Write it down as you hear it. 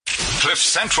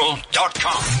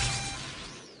CliffCentral.com.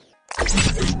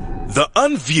 The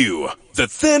Unview, the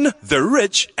thin, the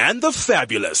rich, and the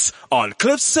fabulous on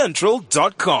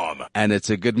CliffCentral.com. And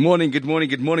it's a good morning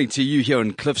to you here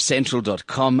on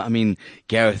CliffCentral.com. I mean,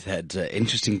 Gareth had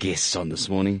interesting guests on this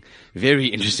morning. Very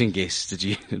interesting guests, did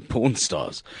you? Porn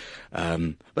stars.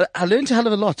 But I learned a hell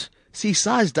of a lot. See,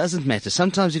 size doesn't matter.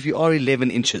 Sometimes if you are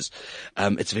 11 inches,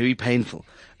 it's very painful.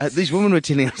 These women were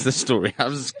telling us the story. I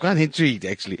was quite intrigued,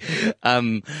 actually.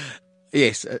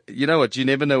 Yes, you know what? You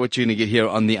never know what you're going to get here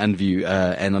on the Unview,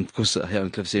 and of course here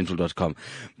on CliffCentral.com.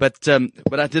 But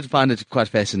I did find it quite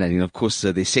fascinating. Of course,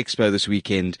 there's Sexpo this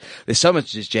weekend. There's so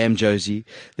much. There's Jam Josie.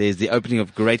 There's the opening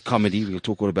of great comedy. We'll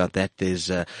talk all about that.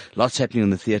 There's lots happening in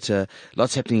the theatre.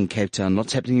 Lots happening in Cape Town.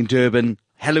 Lots happening in Durban.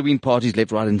 Halloween parties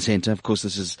left, right, and centre. Of course,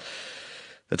 this is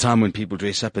the time when people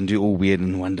dress up and do all weird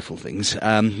and wonderful things.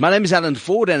 My name is Alan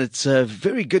Ford, and it's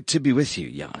very good to be with you.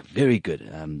 Yeah, very good.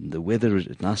 The weather, a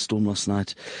nice storm last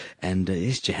night, and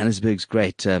yes, Johannesburg's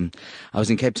great. I was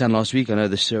in Cape Town last week. I know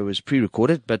the show was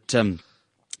pre-recorded, but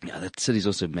yeah, that city's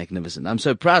also magnificent. I'm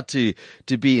so proud to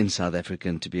be in South Africa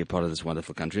and to be a part of this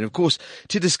wonderful country, and of course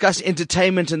to discuss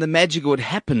entertainment and the magic of what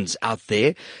happens out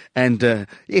there. And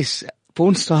yes,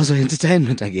 porn stars are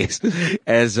entertainment, I guess,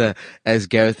 as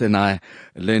Gareth and I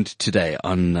learned today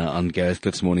on Gareth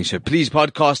Cliff's morning show. Please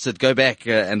podcast it, go back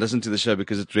and listen to the show,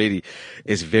 because it really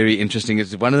is very interesting.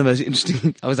 It's one of the most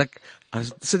interesting. I was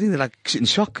sitting there like in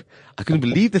shock. I couldn't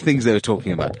believe the things they were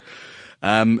talking about.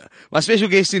 My special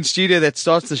guest in studio that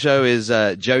starts the show is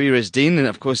Joey Rasdien, and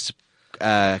of course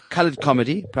coloured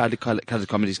comedy. Proudly coloured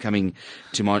comedy is coming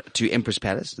to Empress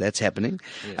Palace. That's happening.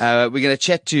 Yes. We're going to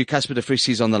chat to Casper de Vries.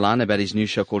 He's on the line about his new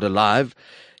show called Alive.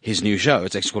 His new show.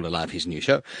 It's actually called Alive, his new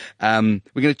show. We're going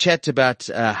to chat about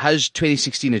Hajj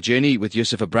 2016, A Journey with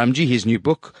Yusuf Abramjee, his new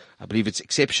book. I believe it's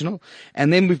exceptional.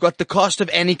 And then we've got the cast of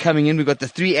Annie coming in. We've got the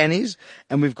three Annies,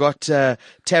 and we've got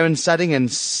Taryn Sudding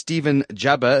and Stephen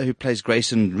Jubber, who plays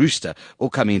Grace and Rooster,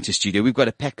 all coming into studio. We've got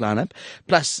a packed lineup.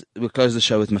 Plus, we'll close the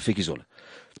show with Mafikizola.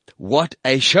 What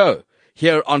a show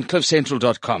here on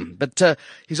CliffCentral.com. But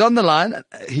he's on the line.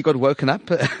 He got woken up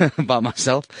by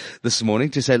myself this morning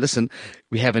to say, listen,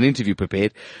 we have an interview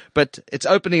prepared, but it's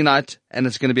opening night and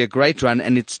it's going to be a great run,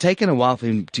 and it's taken a while for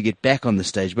him to get back on the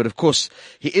stage. But of course,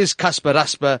 he is Casper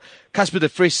de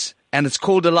Vries, and it's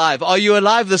called Alive. Are you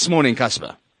alive this morning,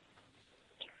 Casper?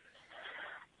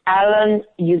 Alan,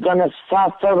 you're going to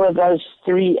suffer with those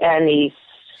three Annies.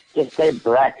 Just say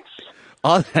brats.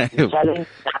 Are they? I'm telling you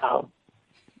now.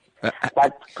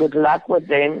 But good luck with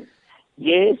them.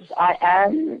 Yes, I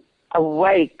am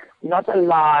awake, not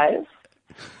alive.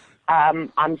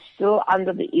 I'm still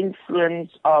under the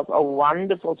influence of a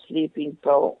wonderful sleeping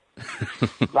pill.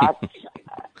 But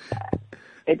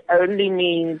it only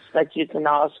means that you can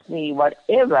ask me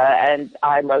whatever, and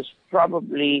I most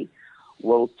probably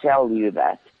will tell you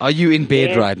that. Are you in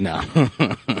bed right now?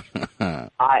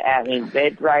 I am in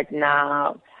bed right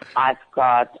now. I've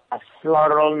got a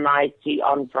floral nightie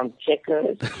on from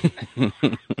Checkers.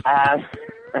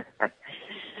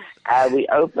 We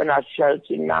open our show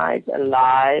tonight,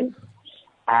 Alive,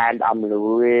 and I'm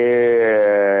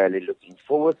really looking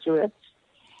forward to it,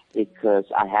 because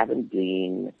I haven't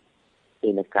been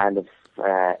in a kind of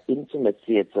intimate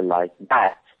theater like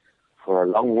that for a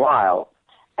long while,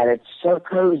 and it's so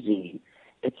cozy.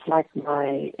 It's like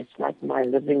my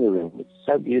living room. It's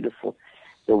so beautiful.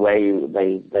 The way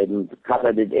they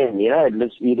colored it in, it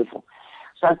looks beautiful.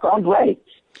 So I can't wait.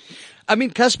 I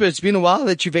mean, Casper, it's been a while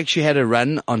that you've actually had a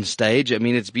run on stage. I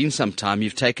mean, it's been some time.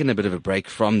 You've taken a bit of a break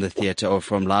from the theatre or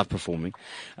from live performing.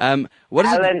 What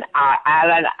is Alan,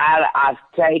 I've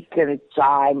taken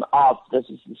time off. This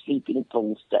is the sleeping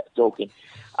pill talking.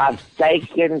 I've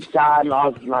taken time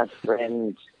off, my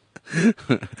friend.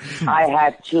 I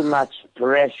had too much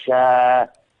pressure.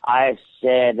 I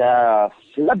said,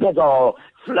 flip it all.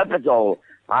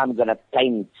 I'm going to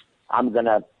paint. I'm going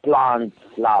to plant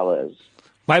flowers.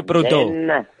 My proto.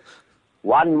 Then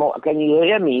one more. Can you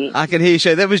hear me? I can hear you,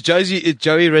 Shay. That was Joey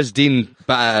Rasdien,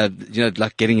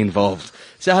 like getting involved.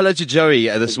 Say hello to Joey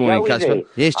this morning, Casper.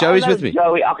 Yes, Joey's with me.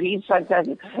 Joey. Oh, he's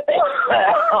fantastic.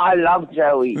 I love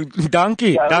Joey.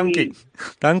 Dankie,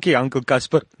 Uncle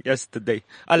Casper. Yesterday.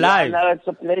 Alive. Yeah, no, it's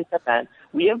a pleasure, man.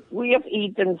 We have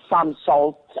eaten some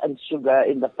salt and sugar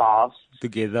in the past.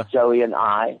 Together. Joey and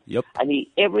I. Yep. And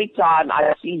every time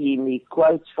I see him, he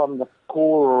quotes from the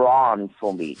Quran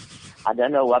for me. I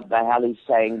don't know what the hell he's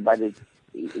saying, but it's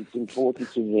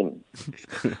important to him.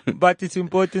 But it's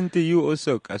important to you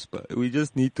also, Casper. We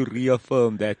just need to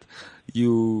reaffirm that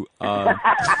you are...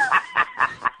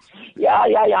 Yeah,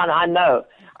 I know.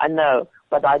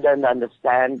 but I don't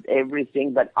understand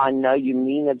everything, but I know you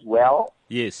mean it well.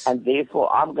 Yes. And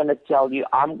therefore, I'm going to tell you,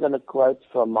 I'm going to quote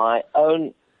from my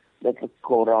own little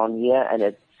Quran here, and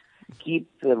it's keep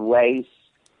the ways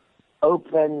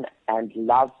open and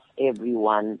love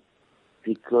everyone,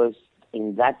 because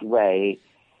in that way,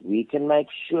 we can make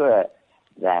sure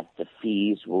that the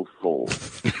fees will fall.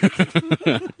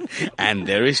 And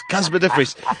there is Casper de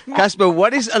Vries. Casper,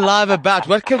 what is Alive about?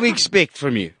 What can we expect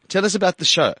from you? Tell us about the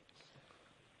show.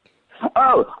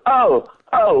 Oh,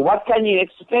 what can you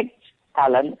expect,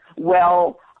 Alan?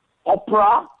 Well,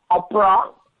 opera,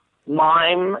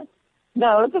 mime.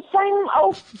 No, the same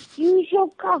old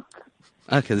usual cock.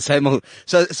 Okay, the same old.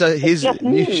 So his just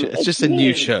new new. show. It's just a It's new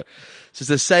new. show. So it's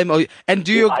the same old. And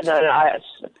do you?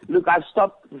 Look, I've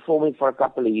stopped performing for a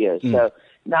couple of years, so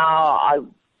now I've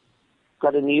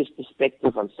got a new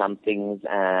perspective on some things,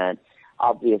 and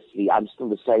obviously I'm still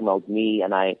the same old me,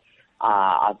 and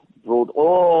I've brought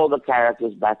all the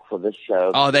characters back for this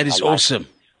show. Oh, that is I like awesome.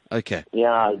 Okay.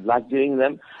 Yeah, I like doing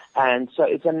them. And so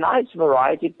it's a nice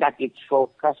variety package for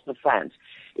Casper fans.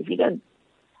 If you don't,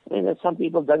 some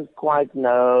people don't quite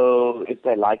know if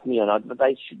they like me or not, but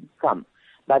they should come.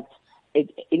 But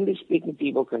English-speaking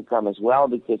people can come as well,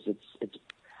 because it's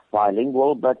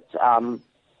bilingual, but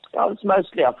it's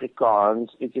mostly Afrikaans,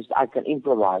 because I can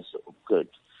improvise good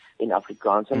in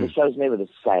Afrikaans, and the show's never the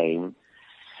same.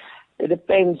 It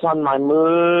depends on my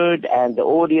mood and the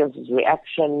audience's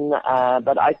reaction,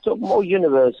 but I talk more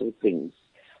universal things.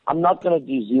 I'm not going to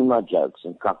do Zuma jokes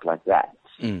and cock like that.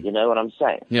 You know what I'm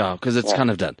saying? Yeah, because it's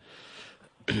kind of done.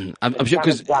 I'm sure, kind of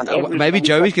because done. maybe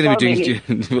Joey's going to be So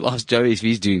doing. We'll ask Joey if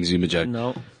he's doing Zuma joke.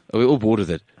 No. Are we all bored with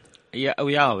it? Yeah,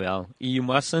 we are. Well, you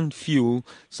mustn't fuel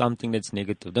something that's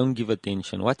negative. Don't give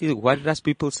attention. What does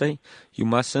people say? You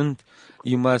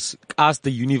must ask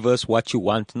the universe what you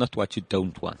want, not what you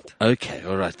don't want. Okay,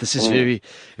 all right. This is very,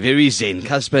 very zen.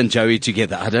 Casper and Joey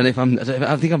together. I don't know if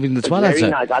I think I'm in the Twilight Very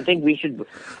Zone. nice. I think we should,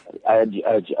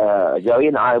 Joey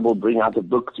and I will bring out a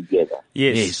book together.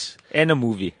 Yes. And a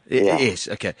movie. Yeah. Yes,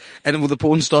 okay. And will the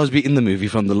porn stars be in the movie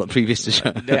from the previous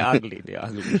show? They're ugly.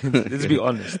 Let's be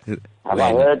honest. Have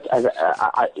I heard,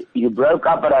 you broke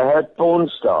up, but I heard porn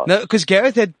star. No, because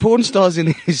Gareth had porn stars in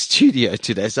his studio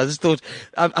today, so I just thought,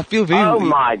 I feel very... Oh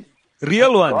my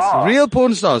Real ones. God. Real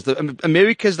porn stars.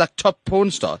 America's like top porn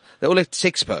star. They all at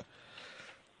Sexpo.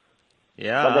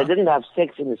 Yeah. But they didn't have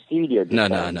sex in the studio, did No,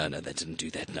 they? they didn't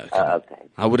do that, no. Okay.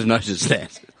 I would have noticed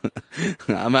that.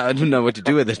 I didn't know what to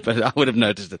do with it, but I would have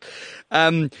noticed it.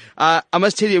 I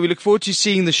must tell you, we look forward to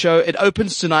seeing the show. It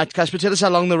opens tonight. Casper, tell us how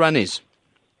long the run is.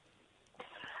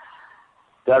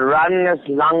 The run is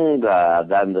longer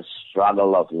than the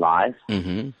struggle of life,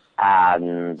 and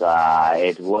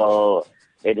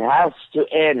it has to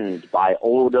end by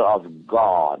order of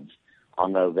God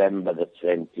on November the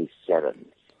 27th.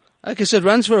 Okay, so it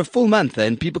runs for a full month,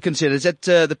 and people can see it. Is that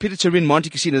the Peter Taryn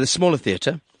Monte Casino, the smaller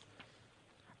theatre?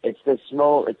 It's the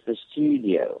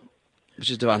studio. Which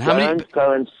is divine. How many? Don't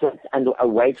go and sit and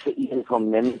wait for Ian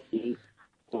from Memphis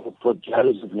or for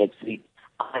Joseph next week.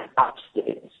 I'm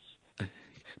upstairs.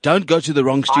 Don't go to the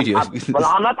wrong studio. Well,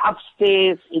 I'm not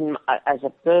upstairs as a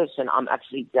person. I'm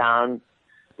actually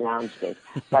downstairs.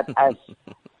 But and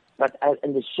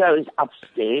the show is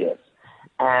upstairs.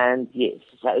 And yes,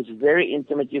 so it's very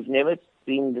intimate. You've never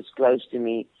been this close to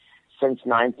me since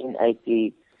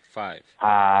 1985.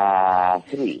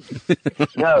 3.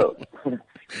 No,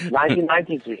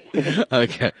 1993.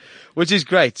 Okay, which is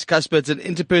great. Casper, it's an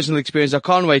interpersonal experience. I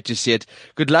can't wait to see it.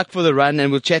 Good luck for the run,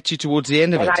 and we'll chat to you towards the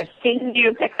end of Can it. I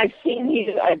sing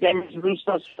you a Demis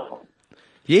Rooster song?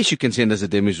 Yes, you can send us a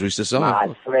Demis Rooster song.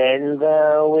 My friend,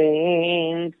 the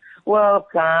wind will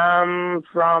come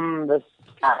from the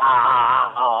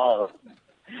south.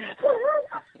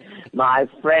 My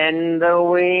friend, the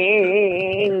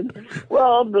wind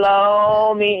will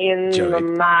blow me in Joey. the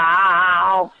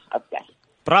mouth. Okay.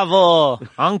 Bravo,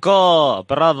 Uncle.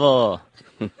 Bravo.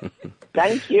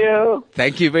 Thank you.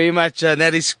 Thank you very much.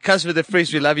 That is Casper de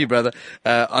Vries. We love you, brother.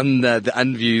 On the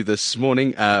Unview this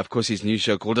morning, of course, his new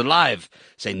show called Alive.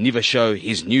 Say Niva Show.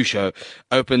 His new show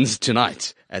opens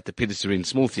tonight at the Peter Taryn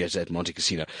Small Theatre at Monte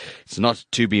Casino. It's not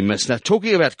to be missed. Now,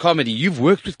 talking about comedy, you've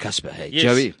worked with Casper, hey, Yes.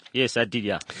 Joey? Yes, I did,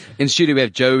 yeah. In studio, we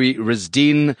have Joey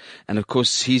Rasdien, and of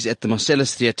course, he's at the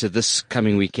Marcellus Theatre this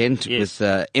coming weekend Yes.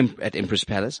 with at Empress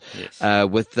Palace. Yes.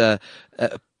 With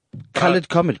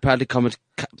proudly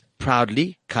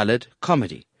coloured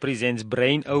comedy. Presents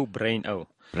Brain O, Brain O.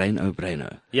 Brain O.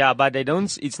 Yeah, but they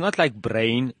don't, it's not like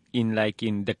brain in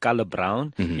the color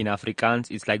brown. In Afrikaans,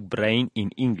 it's like brain in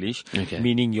English, Okay.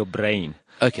 meaning your brain.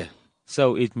 Okay.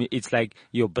 So it's like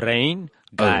your brain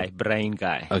guy, brain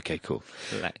guy. Okay, cool.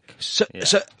 Like,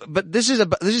 But this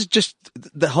is just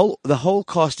the whole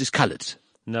cast is coloured.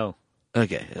 no,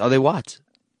 Okay, are they white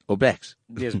or blacks?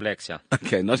 there's blacks, yeah.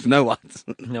 Okay, no whites.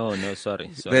 No,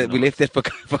 sorry. We No. left that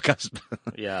for Casper.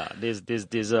 Yeah, there's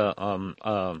a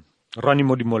Ronnie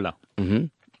Modimola. Mm-hmm.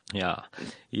 Yeah,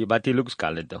 but he looks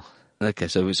colored though. Okay,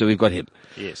 so we've got him.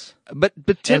 Yes. But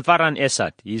And Farhan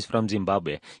Esad, he's from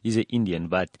Zimbabwe. He's an Indian,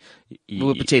 but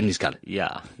we'll pretend he's coloured.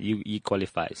 yeah, he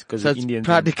qualifies because So it's Indians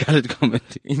proudly coloured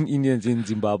comedy. Indians in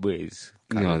Zimbabwe is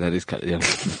No, that is kind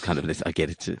of, kind of less. I get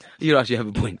it too. You actually have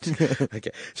a point.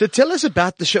 Okay. So tell us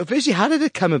about the show. Firstly, how did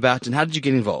it come about and how did you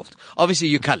get involved? Obviously,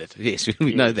 you're coloured. Yes,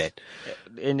 we know that.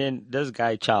 And then this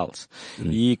guy, Charles,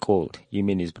 he called, him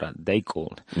and his brother, they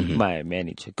called my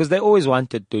manager. Because they always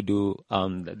wanted to do,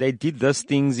 they did this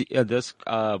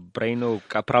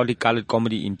proudly coloured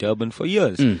comedy in Durban for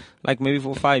years. Like maybe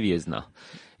for 5 years now.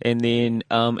 And then,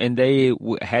 and they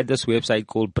had this website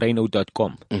called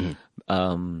braino.com.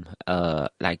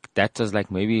 Like that was like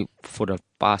maybe for the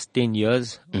past 10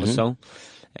 years or so.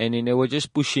 And then they were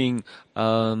just pushing,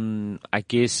 I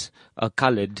guess,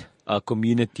 coloured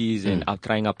communities and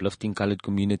trying uplifting coloured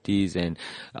communities and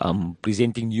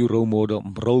presenting new role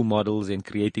models and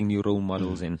creating new role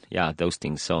models and those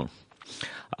things. So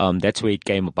that's where it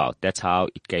came about. That's how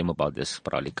it came about, this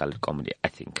proudly coloured comedy, I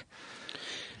think.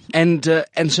 And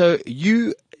so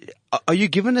are you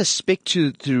given a spec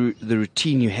to the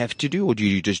routine you have to do, or do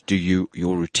you just do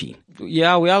your routine?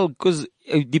 Yeah, well, because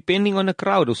depending on the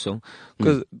crowd also.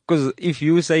 Because if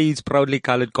you say it's proudly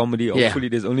coloured comedy, hopefully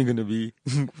there's only going to be...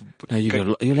 No,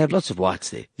 you'll have lots of whites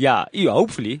there. Yeah,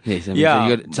 hopefully. Yes, so you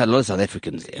got a lot of South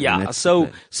Africans there. Yeah, so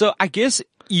I guess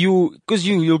you'll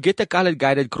get a coloured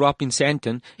guy that grew up in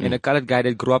Sandton and a coloured guy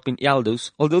that grew up in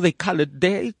Elders. Although they're coloured,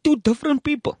 they're two different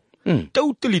people.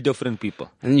 Totally different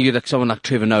people. And then you get like someone like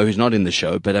Trevor Noah, who's not in the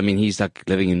show, but I mean, he's like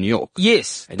living in New York.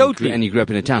 Yes, and totally. He grew up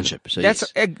in a township. So that's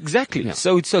yes. exactly. Yeah.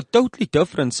 So it's so totally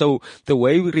different. So the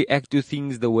way we react to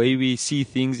things, the way we see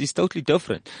things is totally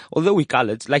different. Although we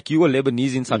coloured, like you were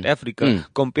Lebanese in South Africa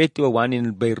compared to a one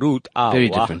in Beirut. Very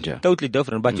different, yeah. Totally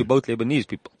different, but you're both Lebanese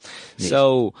people. Yes.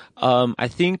 So, I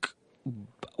think,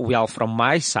 well, from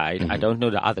my side, I don't know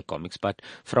the other comics, but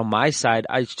from my side,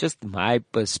 it's just my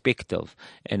perspective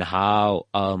and how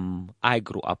I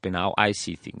grew up and how I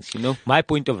see things, my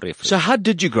point of reference. So how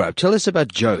did you grow up? Tell us about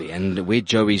Joey and where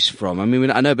Joey's from. I mean,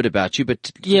 I know a bit about you,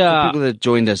 but for people that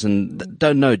joined us and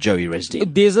don't know Joey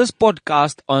Rasdien. There's this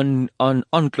podcast on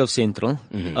Cliff Central,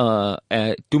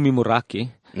 Tumi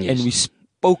Muraki, and we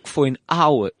spoke for an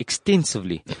hour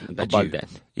extensely about that.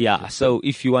 Yeah, so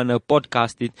if you want to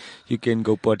podcast it, you can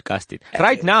go podcast it.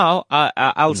 Right now,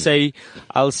 I'll say,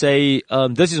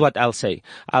 this is what I'll say.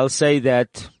 I'll say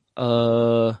that,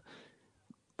 I'm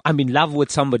in love with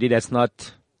somebody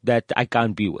that I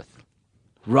can't be with.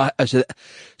 Right.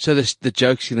 So the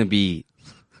joke's going to be,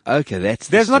 okay,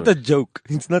 there's not a joke.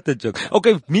 It's not a joke.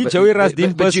 Okay, Joey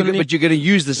Rasdien personally. But you're going to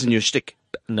use this in your shtick.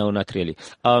 No, not really.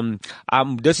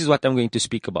 This is what I'm going to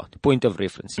speak about. Point of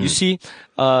reference. You see,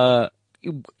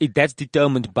 that's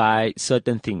determined by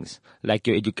certain things, like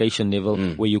your education level,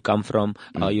 where you come from,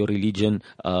 your religion,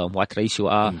 what race you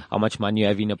are, how much money you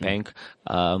have in a bank,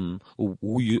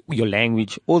 your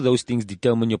language. All those things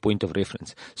determine your point of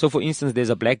reference. So, for instance, there's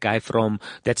a black guy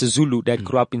that's a Zulu that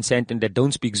grew up in Sandton that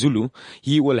don't speak Zulu.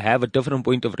 He will have a different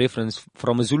point of reference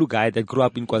from a Zulu guy that grew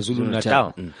up in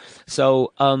KwaZulu-Natal.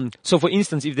 So, for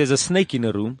instance, if there's a snake in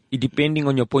a room, depending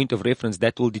on your point of reference,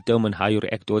 that will determine how you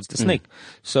react towards the snake.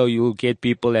 So you will get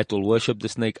people that will worship the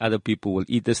snake, other people will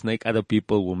eat the snake, other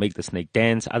people will make the snake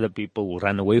dance, other people will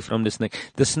run away from the snake.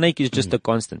 The snake is just a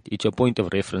constant. It's your point of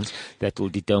reference that will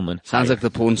determine. Sounds like the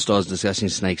porn stars discussing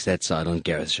snakes that side on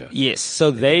Gareth's show. Yes,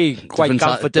 so they quite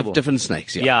comfortable. Different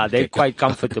snakes, yeah. Yeah, they're quite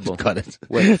comfortable. Got it.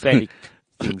 With fairly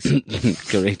things.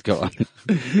 Correct, go on.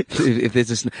 If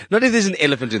there's not if there's an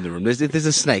elephant in the room, if there's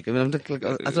a snake. I mean, I'm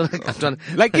trying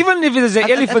like even if there's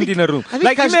an elephant in a room.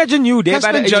 Like imagine you there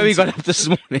by the Joey got up this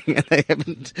morning and they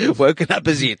haven't woken up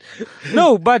as yet.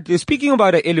 No, but speaking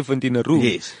about an elephant in a room.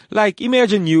 Yes. Like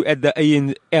imagine you at the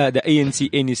ANC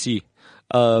NEC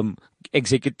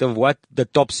executive the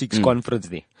top 6 conference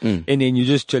there. And then you're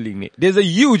just chilling there. There's a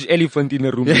huge elephant in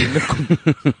a room.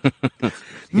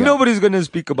 Nobody's going to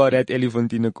speak about that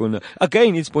elephant in the corner.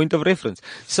 Again, it's point of reference.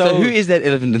 So who is that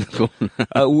elephant in the corner?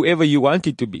 Whoever you want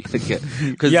it to be. Okay.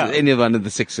 Because any one of the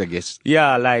 6, I guess.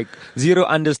 Yeah, like zero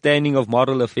understanding of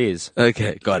moral affairs.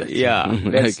 Okay, got it. Yeah,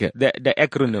 that's the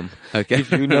acronym. Okay.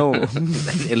 If you know.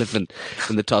 That elephant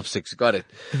in the top 6, got it.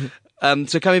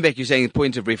 So coming back, you're saying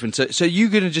point of reference. So you're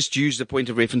going to just use the point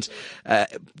of reference.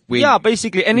 Yeah,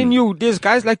 basically. And then there's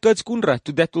guys like Kurt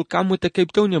Skoenrath that will come with a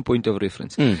Cape Townian point of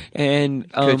reference.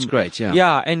 And Kurt's great, yeah.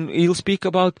 Yeah, and he'll speak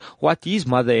about what his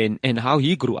mother and how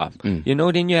he grew up. You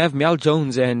know, then you have Mel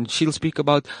Jones, and she'll speak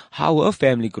about how her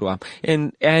family grew up.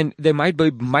 And they might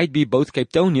be both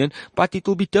Cape Townian, but it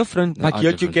will be different. But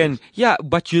yet you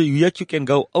can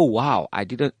go, oh wow, I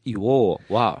didn't, oh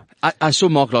wow. I saw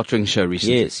Mark Lottring's show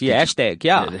recently. Yes, yeah, hashtag,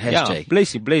 yeah. The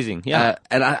hashtag. Yeah, blazing, yeah.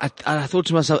 And I thought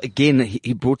to myself, again,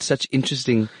 he brought such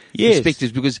interesting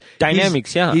perspectives because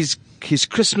dynamics, his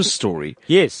Christmas story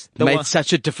made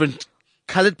such a different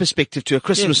colored perspective to a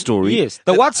Christmas story. Yes,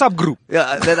 the WhatsApp group.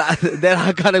 Yeah, that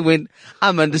I kind of went,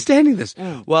 I'm understanding this.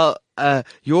 Well,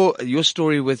 your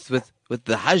story with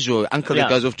the Hajj, or uncle that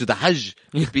goes off to the Hajj,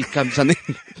 it becomes something.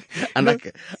 And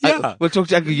we'll talk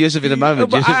to Uncle Yusuf in a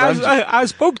moment. I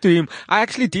spoke to him. I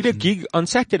actually did a gig on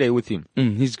Saturday with him.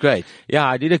 He's great. Yeah,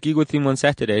 I did a gig with him on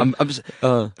Saturday.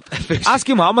 Ask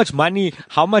him how much money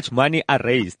I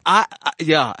raised.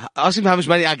 Ask him how much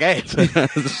money I gave.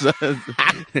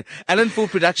 Alan Ford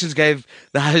Productions gave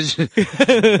the Hajj.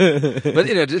 But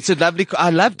it's a lovely. I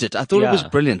loved it. I thought it was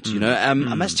brilliant. I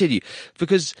must tell you,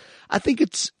 because I think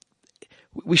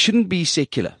we shouldn't be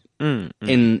secular in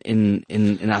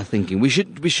our thinking. We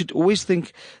should always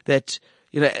think that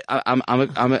I'm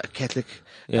a Catholic.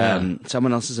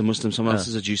 Someone else is a Muslim. Someone else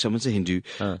is a Jew. Someone's a Hindu.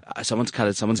 Someone's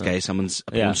coloured. Someone's gay. Someone's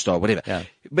a porn star. Whatever. Yeah.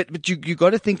 But you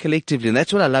got to think collectively, and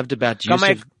that's what I loved about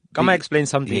Yusuf. Come I explain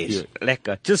something to you,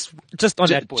 Lekker. Just on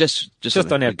that point.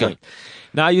 Just on that point.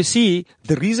 Now you see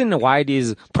the reason why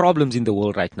there's problems in the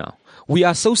world right now. We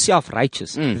are so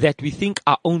self-righteous that we think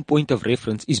our own point of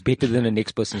reference is better than the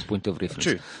next person's point of reference.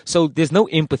 True. So there's no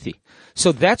empathy.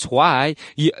 So that's why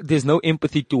there's no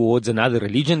empathy towards another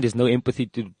religion. There's no empathy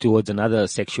towards another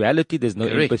sexuality. There's no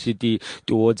empathy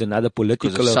towards another political.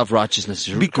 Because of self-righteousness.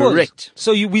 Correct.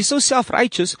 So we're so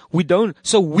self-righteous.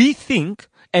 So we think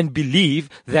and believe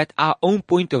that our own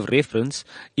point of reference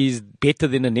is better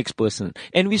than the next person.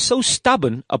 And we're so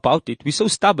stubborn about it. We're so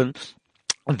stubborn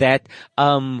that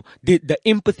the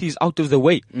empathy is out of the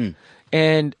way.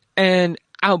 And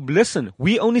listen,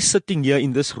 we only sitting here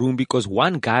in this room because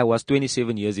one guy was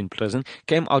 27 years in prison,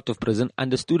 came out of prison,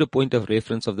 understood the point of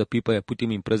reference of the people that put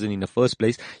him in prison in the first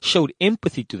place, showed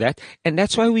empathy to that, and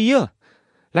that's why we're here.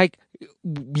 Like,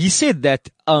 he said that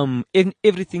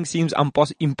everything seems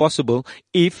impossible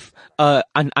if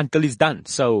until it's done.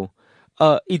 So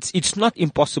it's not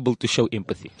impossible to show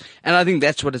empathy. And I think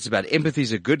that's what it's about. Empathy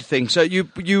is a good thing. So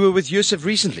you were with Yusuf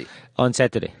recently? On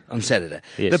Saturday. The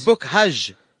Yes. book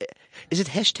Hajj, is it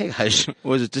hashtag Hajj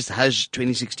or is it just Hajj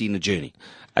 2016 A Journey?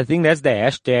 I think that's the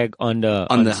hashtag on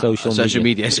the social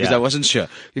media. Because I wasn't sure.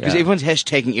 Because everyone's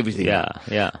hashtagging everything.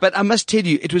 Yeah. But I must tell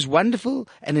you, it was wonderful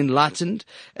and enlightened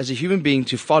as a human being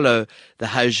to follow the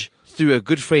Hajj through a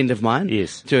good friend of mine.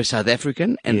 Yes. Through a South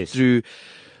African and through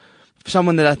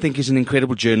someone that I think is an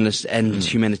incredible journalist and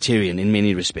humanitarian in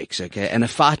many respects, okay, and a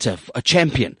fighter, a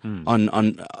champion on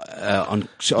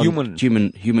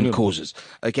human causes,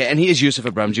 okay. And he is Yusuf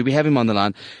Abramjee. We have him on the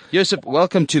line. Yusuf,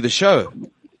 welcome to the show.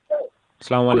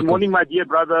 Good morning, my dear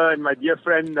brother and my dear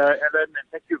friend Alan, and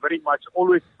thank you very much.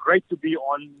 Always great to be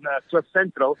on Cliff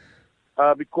Central.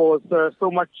 Because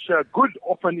so much good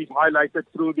often is highlighted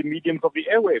through the mediums of the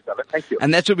airwaves. Thank you.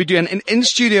 And that's what we do. And in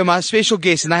studio, my special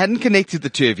guest, and I hadn't connected the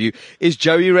two of you, is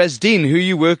Joey Rasdien, who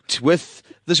you worked with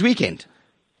this weekend.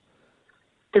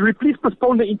 Can we please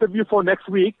postpone the interview for next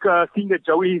week, seeing that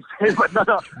Joey is here, but not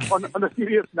on a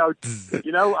serious note.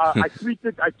 I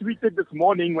tweeted this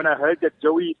morning when I heard that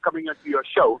Joey is coming onto your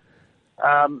show.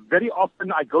 Very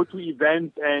often I go to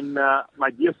events and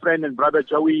my dear friend and brother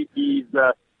Joey is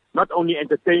not only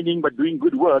entertaining but doing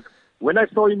good work. When I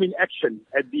saw him in action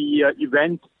at the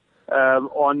event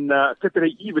on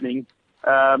Saturday evening,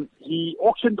 he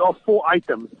auctioned off 4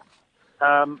 items.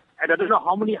 And I don't know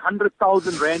how many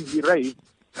 100,000 rand he raised.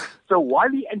 So while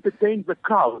he entertains the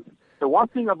crowd, the one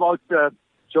thing about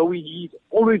Joey, he's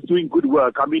always doing good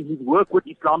work. I mean, his work with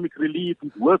Islamic Relief,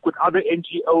 his work with other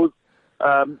NGOs,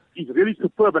 is really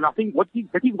superb. And I think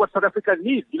that is what South Africa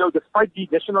needs. Despite the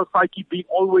national psyche being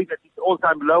always at its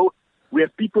all-time low, we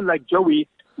have people like Joey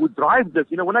who drive this.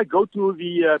 When I go to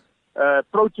the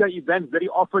Protea events, very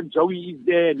often Joey is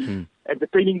there and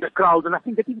entertaining the crowd. And I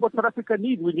think that is what South Africa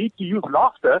needs. We need to use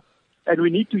laughter and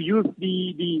we need to use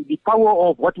the power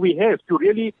of what we have to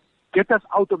really get us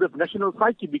out of the national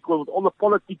psyche, because with all the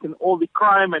politics and all the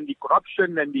crime and the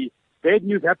corruption and the bad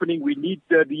news happening, we need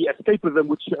the escapism,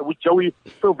 which Joey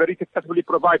so very successfully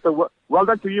provides. So well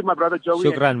done to you, my brother Joey,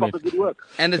 Shukran, and keep up the good work.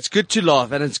 And it's good to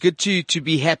laugh, and it's good to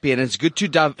be happy, and it's good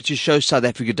to show South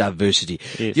Africa diversity.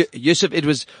 Yes. Yusuf, it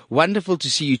was wonderful to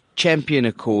see you champion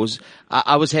a cause.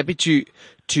 I was happy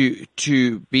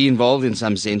to be involved in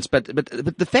some sense, but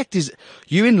the fact is,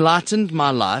 you enlightened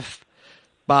my life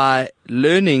by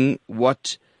learning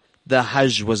what the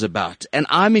Hajj was about. And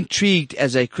I'm intrigued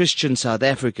as a Christian South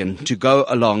African to go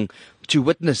along to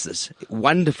witness this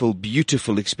wonderful,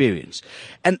 beautiful experience.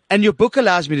 And your book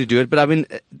allows me to do it, but I mean,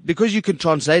 because you can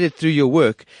translate it through your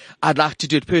work, I'd like to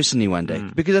do it personally one day.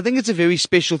 Because I think it's a very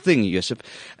special thing, Yusuf.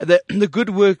 The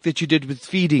good work that you did with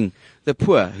feeding the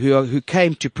poor who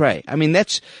came to pray. I mean,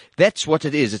 that's what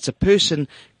it is. It's a person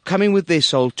coming with their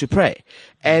soul to pray.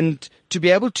 And to be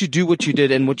able to do what you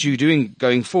did and what you're doing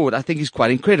going forward, I think is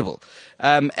quite incredible.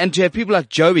 And to have people like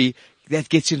Joey that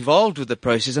gets involved with the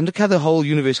process, and look how the whole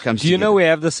universe comes together. Do you know we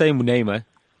have the same name, eh?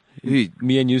 Who?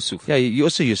 Me and Yusuf. Yeah, you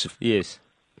also Yusuf. Yes.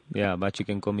 Yeah, but you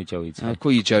can call me Joey. I'll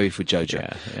call you Joey for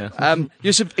Jojo. Yeah.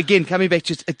 Yusuf, again, coming back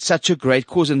to it's such a great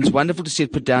cause, and it's wonderful to see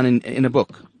it put down in a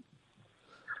book.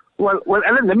 Well,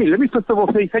 Alan, let me first of all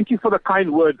say thank you for the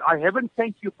kind words. I haven't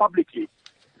thanked you publicly.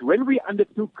 When we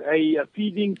undertook a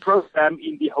feeding program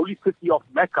in the holy city of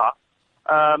Mecca,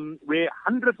 where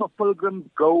hundreds of pilgrims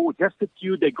go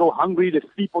destitute, they go hungry, they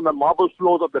sleep on the marble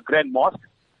floors of the Grand Mosque.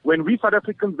 When we South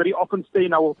Africans very often stay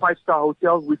in our five-star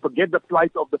hotels, we forget the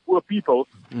plight of the poor people.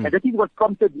 And that is what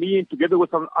prompted me, and together with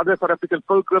some other South African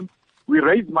pilgrims, we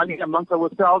raised money amongst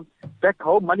ourselves. Back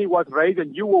home, money was raised,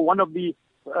 and you were one of the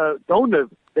donors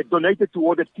that donated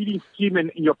toward the feeding scheme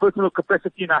in your personal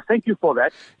capacity, and I thank you for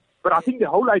that. But I think the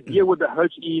whole idea with the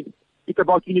Hajj is it's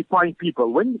about unifying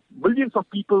people. When millions of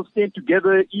people stand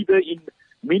together either in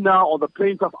Mina or the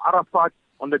plains of Arafat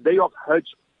on the day of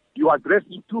Hajj, you are dressed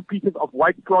in two pieces of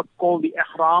white cloth called the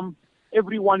ihram.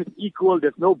 Everyone is equal.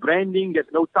 There's no branding.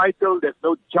 There's no title. There's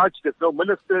no judge. There's no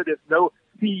minister. There's no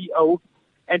CEO.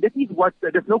 And that is what,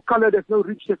 there's no color. There's no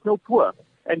rich. There's no poor.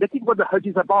 And that is what the Hajj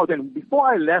is about. And before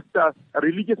I left, a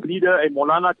religious leader, a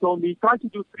Maulana, told me, try to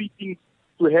do three things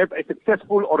to have a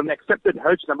successful or an accepted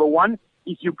Hajj. Number one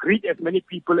is you greet as many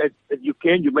people as you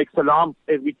can. You make salam,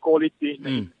 as we call it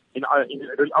in our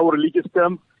religious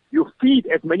term. You feed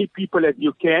as many people as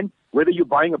you can, whether you're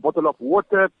buying a bottle of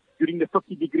water during the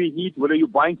 50-degree heat, whether you're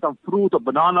buying some fruit or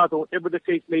bananas or whatever the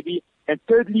case may be. And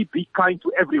thirdly, be kind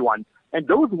to everyone. And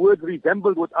those words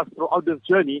resembled with us throughout this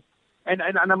journey. And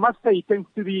I must say,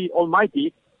 thanks to the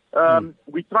Almighty,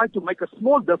 we try to make a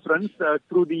small difference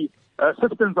through the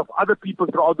assistance of other people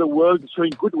throughout the world,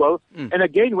 showing goodwill. And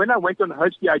again, when I went on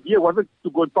Hajj, the idea wasn't to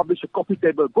go and publish a coffee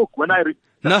table book. When I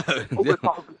over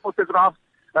 1,000 photographs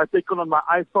taken on my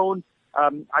iPhone,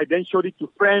 I then showed it to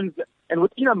friends, and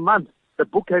within a month, the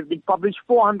book has been published,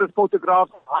 400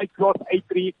 photographs, high class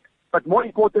A3. But more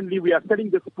importantly, we are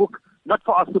selling this book not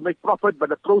for us to make profit, but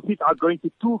the proceeds are going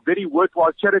to two very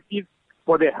worthwhile charities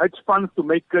for their Hajj funds to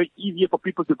make it easier for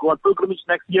people to go on pilgrimage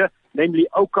next year, namely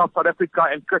OCA South Africa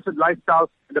and Crescent Lifestyle.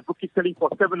 And the book is selling for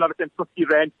 750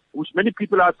 Rand, which many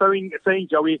people are saying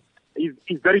Joey,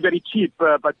 is very, very cheap.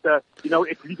 But at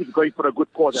least it's going for a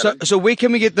good cause. So where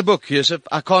can we get the book, Yusuf?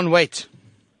 I can't wait.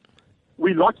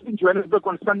 We launched in Johannesburg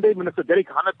on Sunday. Minister Derek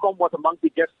Hanekom was among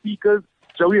the guest speakers.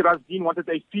 Joey Rasdien wanted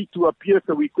a fee to appear,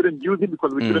 so we couldn't use him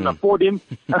because we couldn't afford him.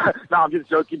 No, I'm just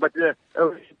joking. But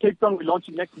Cape Town, we're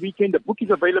launching next weekend. The book is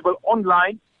available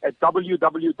online at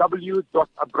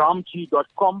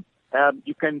www.abramjee.com.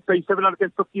 You can pay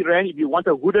 750 Rand. If you want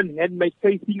a wooden handmade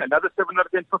casing, another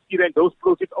 750 Rand. Those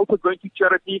proceeds also going to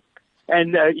charity.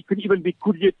 And it can even be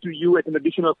couriered to you at an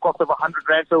additional cost of 100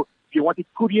 Rand. So if you want it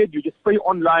couriered, you just pay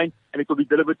online and it will be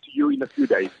delivered to you in a few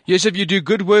days. Yusuf, you do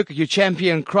good work. You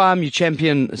champion crime. You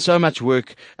champion so much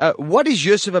work. What is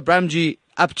Yusuf Abramjee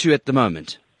up to at the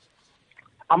moment?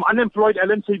 I'm unemployed,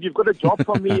 Alan, so if you've got a job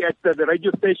for me at the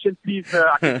radio station, please,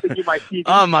 I can send you my CV.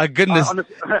 Oh, my goodness.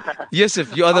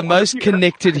 Yusuf, you are the most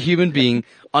connected human being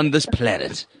on this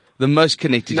planet. The most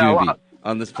connected human being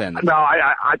on this planet. No,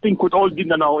 I think with all,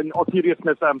 in all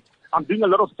seriousness, I'm doing a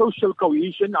lot of social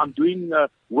cohesion. I'm doing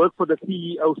work for the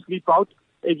CEO Sleep Out.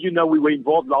 As you know, we were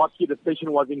involved last year. The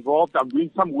station was involved. I'm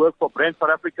doing some work for Brand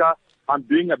South Africa. I'm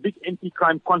doing a big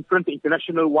anti-crime conference,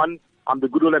 international one. I'm the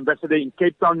Goodwill Ambassador in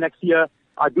Cape Town next year.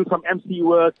 I do some MC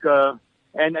work,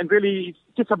 and really it's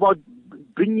just about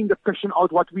bringing the passion out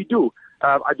what we do.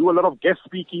 I do a lot of guest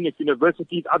speaking at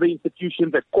universities, other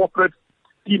institutions, at corporate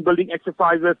team building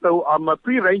exercises. So I'm a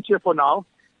free ranger for now,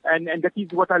 and that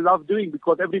is what I love doing,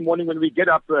 because every morning when we get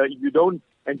up, if you don't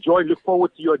look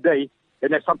forward to your day, then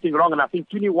there's something wrong. And I think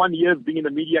 21 years being in the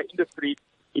media industry,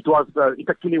 it was, in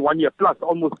fact, 21 years plus,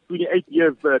 almost 28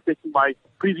 years, taking my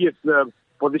previous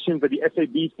positions at the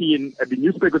SABC and at the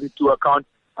newspapers into account.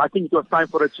 I think it was time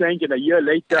for a change, and a year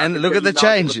later... And look at the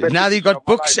change. Now you've got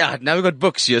books out. Now we've got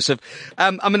books, Yusuf.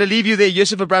 I'm going to leave you there.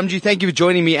 Yusuf Abramjee, thank you for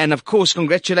joining me. And, of course,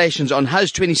 congratulations on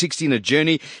Huz 2016, A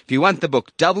Journey. If you want the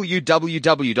book,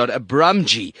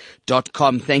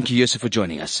 www.abramjee.com. Thank you, Yusuf, for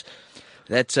joining us.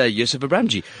 That's Yusuf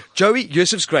Abramjee. Joey,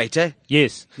 Yusuf's great, eh?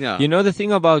 Yes. Yeah. You know, the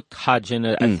thing about Hajj, and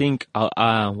I think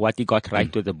what he got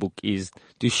right with the book is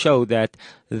to show that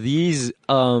these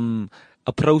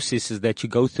processes that you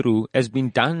go through has been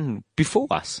done before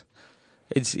us.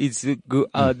 It's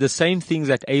the same things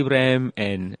that Abraham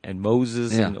and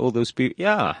Moses and all those people.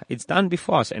 Yeah, it's done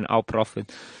before us and our prophet.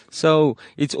 So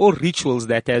it's all rituals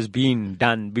that has been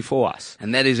done before us.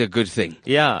 And that is a good thing.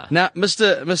 Yeah. Now,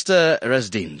 Mr.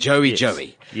 Rasdien,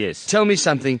 Joey. Yes. Tell me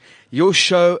something. Your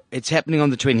show, it's happening on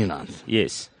the 29th.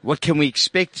 Yes. What can we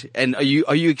expect? And who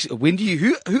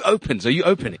opens? Are you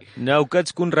opening? No, Kurt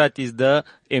Koenraad is the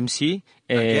MC.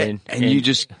 And you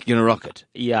just gonna rock it?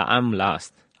 Yeah, I'm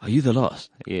last. Are you the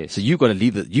last? Yes. So you got to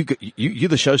leave you're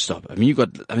the showstopper. I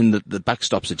mean, the buck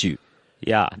stops at you.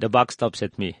 Yeah, the buck stops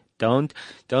at me. Don't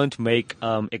make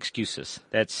excuses.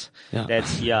 That's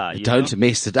Don't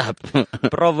mess it up.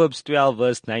 Proverbs 12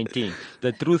 verse 19.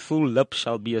 The truthful lip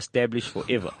shall be established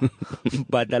forever,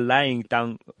 but the lying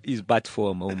tongue is but for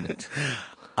a moment.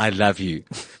 I love you.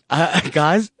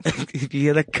 Guys, if you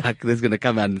hear the cuck that's going to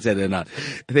come out on Saturday night,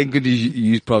 thank goodness you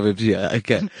use Proverbs here.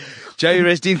 Okay. Joey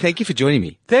Rasdien, thank you for joining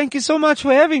me. Thank you so much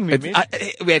for having me, man.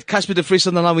 We had Casper de Vries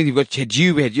on the line with you.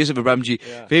 We had Yusuf Abramjee.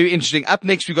 Yeah. Very interesting. Up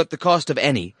next, we got the cast of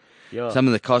Annie. Yeah. Some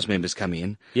of the cast members coming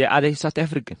in. Yeah, are they South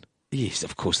African? Yes,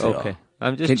 of course they are. Okay.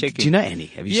 I'm just checking. Do you know Annie?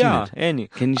 Have you seen it? Yeah, Annie.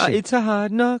 Can you see It's a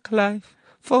hard knock life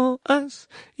for us.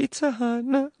 It's a hard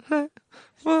knock life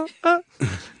for us.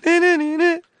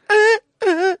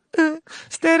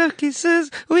 Instead of kisses,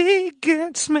 we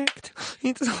get smacked.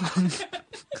 It's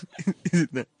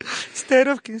instead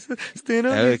of kisses,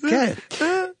 Okay.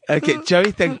 Okay,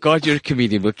 Joey, thank God you're a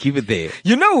comedian. We'll keep it there.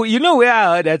 You know where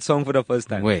I heard that song for the first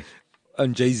time? Where?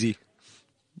 On Jay-Z.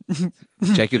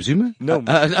 Jacob Zuma? No.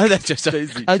 That's just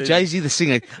Jay-Z. Jay-Z the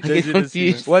singer. I get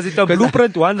confused. Was it a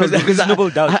Blueprint one or Reasonable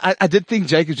Doubt? I did think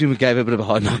Jacob Zuma gave a bit of a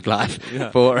hard knock life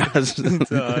for us.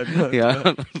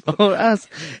 Yeah, for us.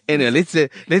 Anyway, let's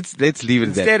leave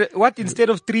it at that. Instead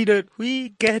of treated, we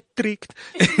get tricked.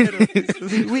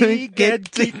 We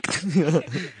get tricked.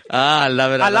 I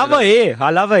love it. I love her hair.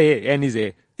 I love her hair and his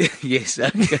hair. Yes,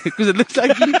 because it looks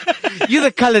like you're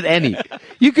the coloured Annie.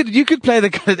 You could play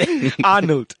the coloured Annie.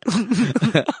 Arnold.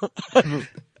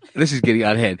 This is getting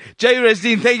out of hand. Joey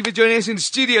Rasdien, thank you for joining us in the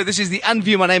studio. This is The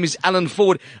Unview. My name is Alan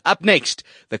Ford. Up next,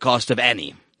 the cast of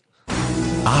Annie.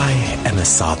 I am a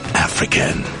South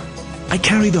African. I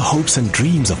carry the hopes and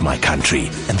dreams of my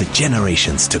country and the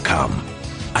generations to come.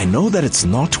 I know that it's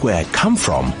not where I come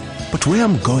from, but where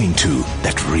I'm going to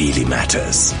that really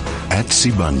matters. At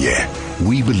Sibanye,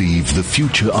 we believe the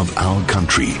future of our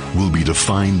country will be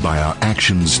defined by our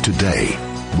actions today,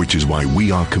 which is why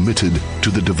we are committed to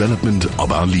the development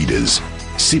of our leaders.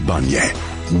 Sibanye,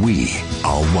 we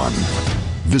are one.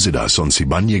 Visit us on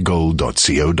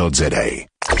sibanyegold.co.za.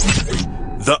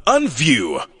 The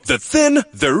Unview, the thin,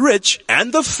 the rich,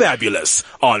 and the fabulous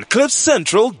on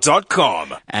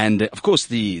CliffCentral.com. And of course,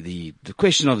 the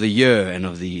question of the year and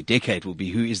of the decade will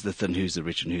be who is the thin, who's the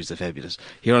rich, and who's the fabulous.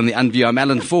 Here on the Unview, I'm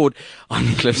Alan Ford on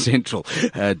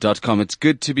CliffCentral.com. It's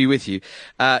good to be with you.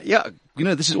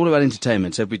 This is all about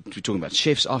entertainment. So we're talking about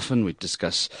chefs often. We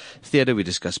discuss theatre. We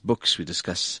discuss books. We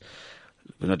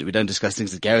don't discuss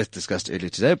things that Gareth discussed earlier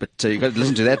today, but you got to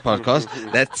listen to that podcast.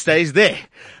 That stays there.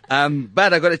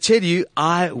 But I got to tell you,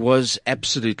 I was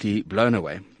absolutely blown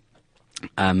away.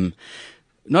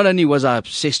 Not only was I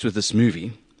obsessed with this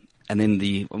movie, and then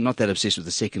not that obsessed with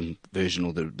the second version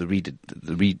or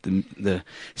the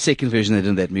second version they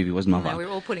did of that movie wasn't my vibe. No, we're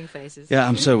all pulling faces. Yeah,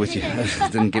 I'm so with you. I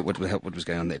didn't get what was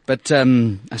going on there, but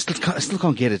I still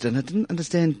can't get it, and I didn't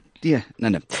understand. Yeah,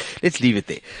 no. Let's leave it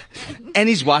there.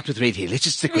 Annie's white with red hair. Let's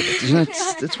just stick with it. You know,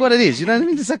 it's what it is. You know what I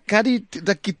mean? It's like, how do you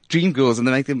get dream girls and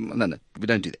they make them? No, we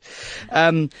don't do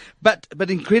that. But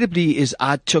incredibly is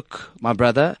I took my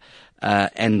brother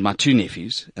and my two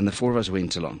nephews, and the four of us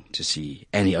went along to see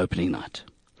Annie opening night.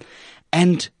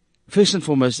 And first and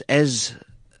foremost, as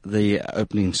the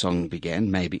opening song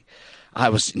began, I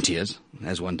was in tears,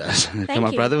 as one does.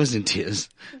 My brother was in tears.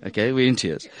 Okay, we're in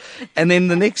tears. And then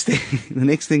the next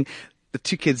thing, the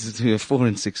two kids who are 4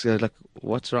 and 6 are like,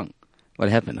 what's wrong? what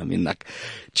happened? I mean, like,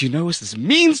 do you know what this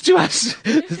means to us?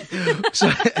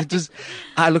 So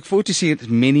I look forward to seeing it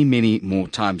many, many more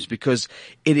times because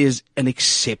it is an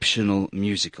exceptional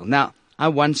musical. Now, I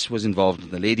once was involved in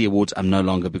the Lady Awards. I'm no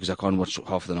longer because I can't watch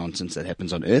half the nonsense that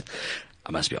happens on Earth.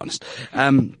 I must be honest.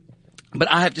 But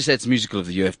I have to say it's Musical of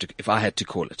the Year if I had to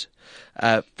call it.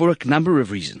 For a number of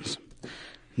reasons.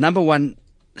 Number one,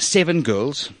 7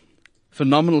 girls,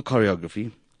 phenomenal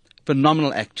choreography,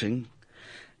 phenomenal acting,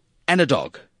 and a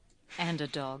dog. And a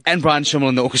dog. And Brian Schimmel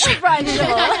in the orchestra. Brian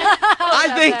Schimmel.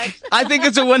 I think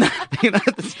it's a winner. You know,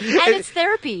 and it's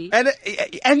therapy.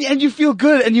 And you feel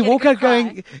good and you walk out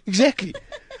going, exactly.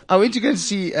 I went to go and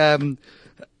see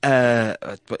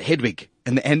Hedwig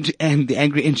and the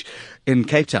Angry Inch in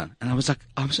Cape Town, and I was like,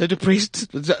 I'm so depressed.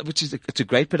 It's a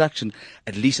great production.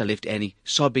 At least I left Annie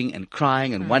sobbing and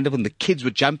crying and wonderful, and the kids were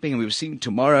jumping, and we were seeing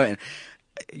tomorrow, and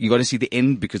you got to see the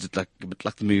end because it's like a bit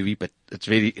like the movie, but it's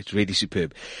really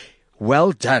superb.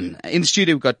 Well done. In the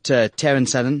studio, we've got Taryn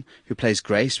Sudding, who plays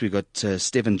Grace. We've got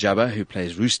Stephen Jubber, who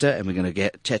plays Rooster, and we're going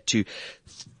to chat to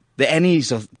the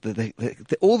Annies of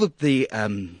all the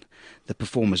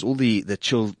performers, all the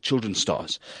children's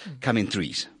stars come in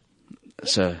threes.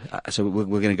 So we're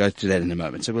going to go through that in a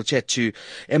moment. So we'll chat to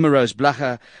Emma Rose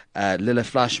Blacher, Lilla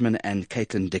Fleischman, and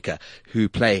Caitlin Dicker, who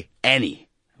play Annie.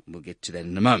 We'll get to that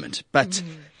in a moment. But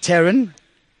Taryn,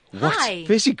 Hi.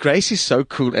 Firstly, Grace is so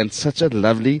cool and such a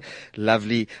lovely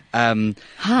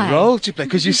role to play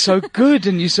because you're so good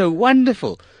and you're so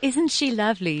wonderful. Isn't she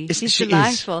lovely? She's she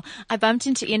delightful. I bumped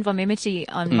into Ian von Mimity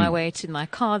on my way to my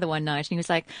car the one night, and he was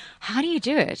like, how do you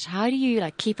do it? How do you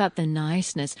keep up the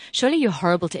niceness? Surely you're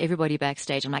horrible to everybody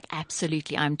backstage. I'm like,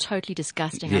 absolutely. I'm totally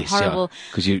disgusting. Yes, I'm horrible.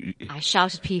 Yeah, I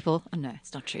shout at people. Oh no,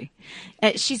 it's not true.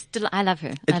 I love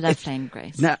her. I love playing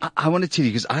Grace. Now, I want to tell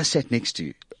you because I sat next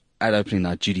to at opening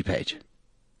night, Judy Page.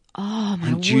 Oh,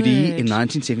 my word. Judy in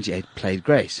 1978 played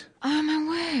Grace. Oh, my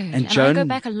word. And Joan, I go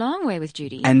back a long way with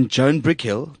Judy. And Joan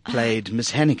Brickhill played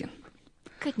Miss Hannigan.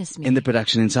 Goodness me. In the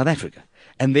production in South Africa.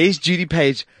 And there's Judy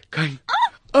Page going,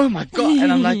 oh my God.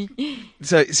 And I'm like,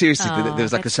 so seriously, there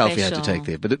was like a selfie I had to take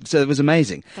there. But so it was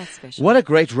amazing. That's special. What a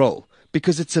great role.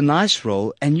 Because it's a nice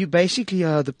role, and you basically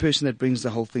are the person that brings the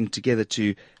whole thing together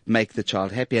to make the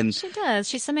child happy. And she does.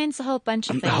 She cements a whole bunch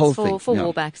of things for yeah.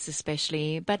 Warbacks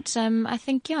especially. But I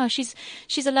think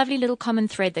she's a lovely little common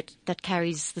thread that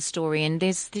carries the story. And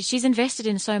she's invested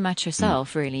in so much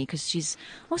herself, really, because she's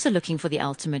also looking for the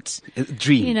ultimate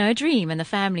dream. Dream and the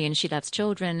family. And she loves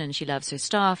children and she loves her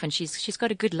staff and she's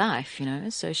got a good life.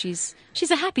 So she's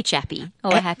a happy chappie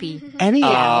or a happy. Annie,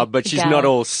 but she's not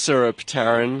all syrup,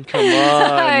 Taryn. Come on.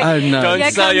 Oh, no.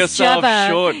 Don't sell yourself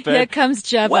short, babe. Here comes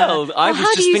Jubber. Well, I was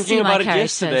just thinking about it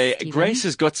yesterday. Stephen? Grace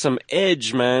has got some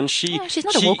edge, man. She's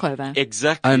not a walkover.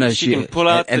 Exactly. Oh, no, she can pull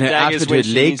out and the her daggers outfit when with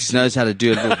she legs knows how to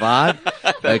do a little vibe.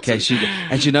 Okay,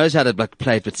 she knows how to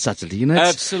play it with subtlety.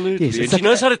 Absolutely. Yes, and she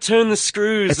knows how to turn the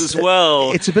screws as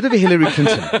well. It's a bit of a Hillary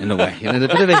Clinton in a way. A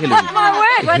bit of a Hillary. My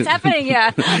word, what's happening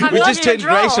here? We just turned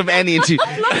Grace from Annie into.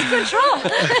 I've lost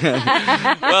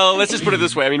control. Well, let's just put it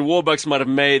this way. I mean, Warbucks might have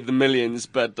made the millions,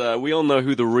 but we all know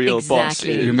who the real boss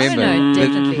is.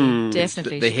 Remember,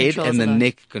 definitely. The head and the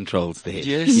neck controls the head.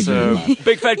 Yes,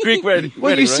 big fat Greek wedding.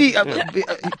 Well, you see,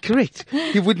 right? correct.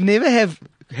 He would never have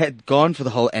had gone for the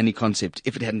whole Annie concept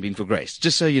if it hadn't been for Grace,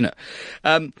 just so you know.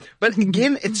 But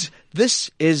again, this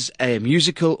is a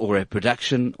musical or a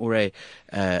production or a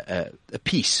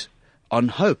piece on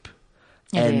hope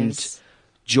and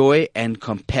joy and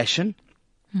compassion,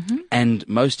 and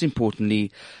most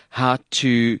importantly, how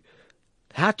to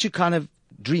kind of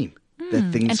dream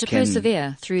that things and to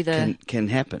persevere through can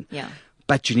happen. Yeah.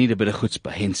 But you need a bit of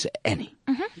chutzpah, hence Annie.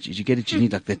 Did you get it? You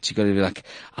need like that. You got to be like,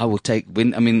 I will take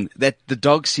that the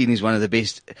dog scene is one of the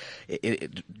best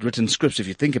written scripts if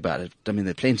you think about it. I mean,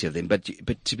 there are plenty of them, but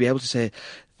to be able to say,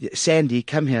 Sandy,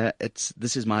 come here.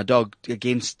 This is my dog.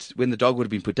 Against when the dog would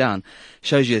have been put down,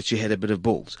 shows you that you had a bit of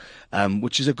balls,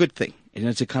 which is a good thing.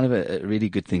 It's a kind of a really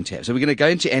good thing to have. So we're going to go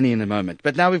into Annie in a moment,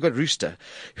 but now we've got Rooster,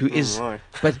 who is. Right.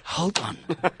 But hold on.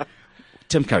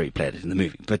 Tim Curry played it in the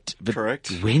movie, but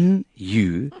correct. When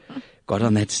you got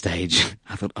on that stage,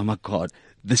 I thought, oh my God,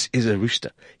 this is a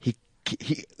Rooster. He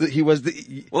was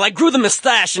the. Well, I grew the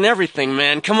mustache and everything,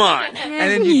 man. Come on.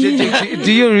 And then you did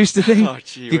do your Rooster thing. Oh,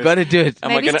 gee, you got to do it.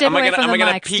 Am I going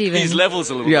to peak Stephen. these levels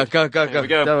a little bit? Yeah, go. Here we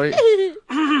go. Don't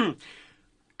worry.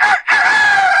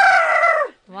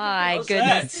 My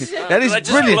goodness. That is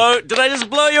brilliant. Did I just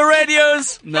blow your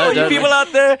radios? No, you don't. people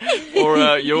out there?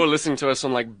 Or you're listening to us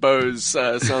on like Bose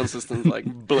sound systems, like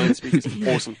blown speakers.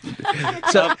 Awesome.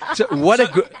 So what a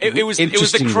good. It was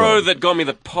the crow that got me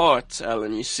the part,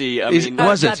 Alan. You see,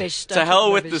 Was it? Rubbish. to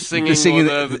hell with the singing,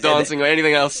 or the dancing, or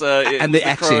anything else, And the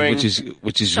accent, crowing.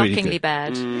 which is really Shockingly good.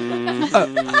 bad.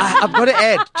 I've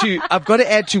got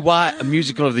to add to why a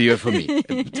musical of the year for me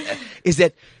is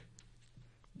that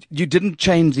you didn't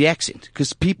change the accent,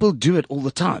 because people do it all the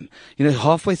time. You know,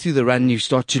 halfway through the run, you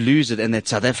start to lose it, and that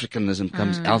South Africanism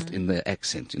comes out in the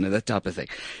accent. You know, that type of thing.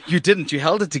 You didn't. You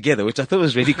held it together, which I thought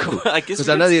was really cool. I guess because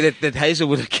I know that Hazel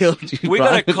would have killed you. We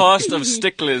got a Brian. cast of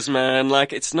sticklers, man.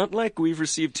 Like, it's not like we've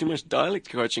received too much dialect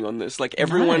coaching on this. Like,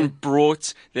 everyone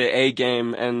brought their A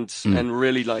game and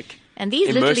really, like, And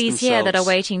these immersed littlies here that are themselves.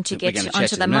 waiting to We're get gonna onto chat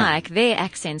to the them now. mic, their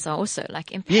accents are also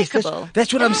like Yes, impeccable.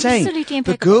 that's what I'm saying. Absolutely The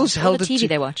impeccable. girls All held the it TV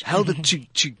they watch. held it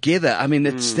together. I mean,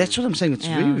 that's what I'm saying. It's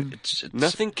Yeah. really it's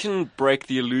Nothing can break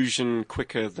the illusion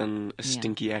quicker than a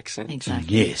stinky accent.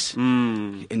 Exactly. Yes,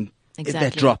 and that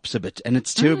Exactly. drops a bit, and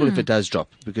it's terrible if it does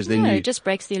drop, because then No, you it just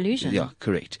breaks the illusion. yeah,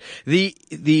 correct.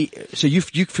 So you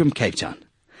from Cape Town.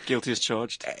 Guilty as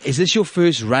charged. Is this your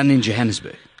first run in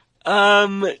Johannesburg?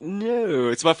 No.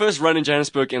 It's my first run in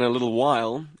Johannesburg in a little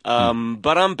while.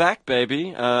 But I'm back, baby.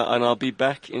 And I'll be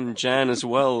back in Jan as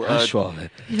well.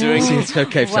 Doing See, it's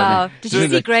okay, Wow. Sunny. Did you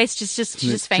see Grace? She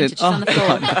just fainted. She's on the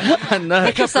floor. I know.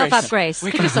 Pick yourself up, Grace.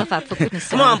 Pick yourself up, for goodness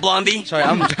sake. Come on, Blondie. Sorry,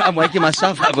 I'm waking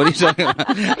myself up. What are you talking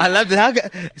about? I love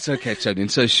it. It's okay, Tony.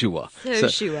 And so Shua. So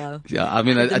Shua. Yeah, I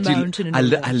mean, The mountain and all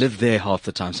that. I live there half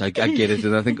the time, so I get it,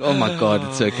 and I think, oh my God,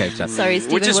 it's okay, Tony. Sorry,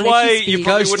 Stephen. Which is we'll let why you you speak.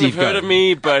 probably Go, wouldn't Steve, have heard go. of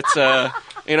me, but,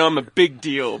 I'm a big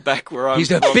deal back where I'm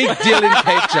He's a from. big deal in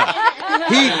Cape Town.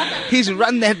 He's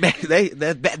run that back.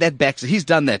 That back. He's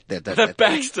done that. The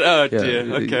Baxter. Oh, dear.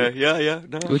 Yeah. Okay. Yeah.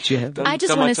 No. Which you have. I just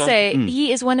Done my want to time. say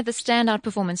he is one of the standout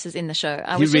performances in the show.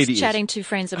 I He was really just is. chatting to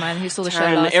friends of mine who saw the show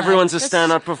Taryn, last everyone's night. a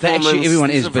stand-up performance. Actually, everyone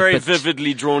These is, are but- very but-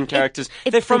 vividly drawn characters.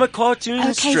 They're from a cartoon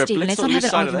Okay, strip. Stephen, let's not lose have an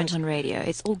sight of argument that. on radio.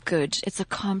 It's all good. It's a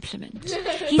compliment.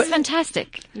 He's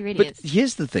fantastic. He really But is.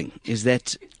 here's the thing: is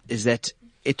that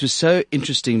it was so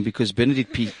interesting because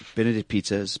Benedict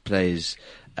Peters plays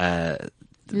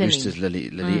Rooster's Lily,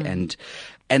 and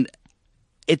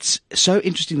it's so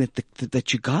interesting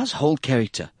that you guys hold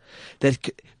character. That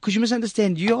because you must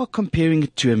understand, you are comparing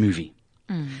it to a movie.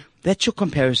 That's your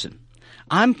comparison.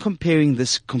 I'm comparing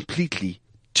this completely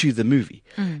to the movie,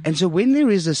 and so when there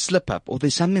is a slip up or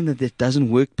there's something that doesn't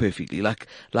work perfectly, like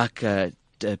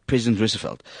President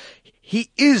Roosevelt, he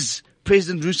is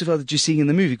President Roosevelt that you're seeing in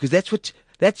the movie, because that's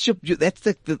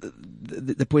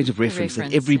the point of reference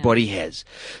that everybody has.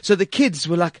 So the kids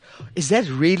were like, "Is that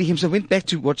really him?" So I went back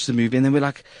to watch the movie, and they were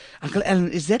like, "Uncle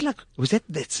Alan, is that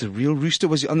that's the real Rooster?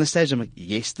 Was he on the stage?" I'm like,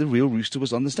 "Yes, the real Rooster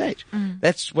was on the stage."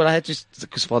 That's what I had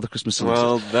because Father Christmas.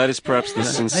 Well, that is perhaps the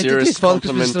Yes, sincerest Father Christmas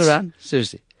compliment. still around.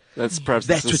 Seriously. That's perhaps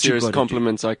That's the what you sincerest gotta do.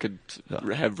 compliment I could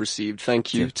have received.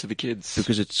 Thank you to the kids.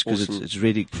 Because it's Awesome. it's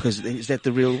really, because is that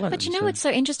the real one? But you know what's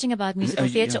so interesting about musical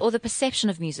theatre, or the perception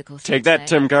of musical theatre? Take that,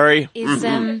 Tim Curry. Is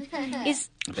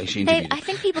Actually interviewed I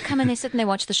think people come and they sit and they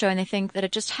watch the show and they think that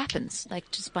it just happens, like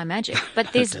just by magic.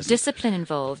 But there's discipline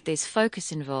involved, there's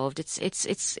focus involved.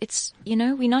 It's you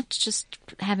know, we're not just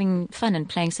having fun and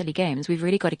playing silly games. We've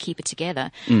really got to keep it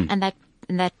together, and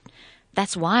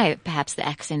that's why perhaps the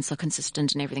accents are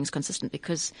consistent and everything's consistent,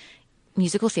 because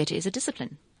musical theatre is a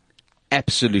discipline.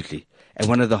 Absolutely. And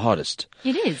one of the hardest.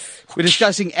 It is. We're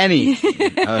discussing Annie.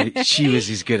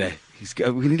 He's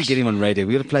good. We need to get him on radio.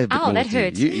 We're going to play a bit more. That with you.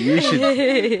 hurt. You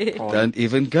should. Don't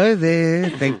even go there.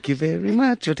 Thank you very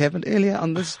much. What happened earlier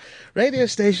on this radio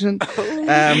station. Chalk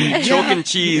and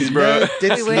cheese, bro.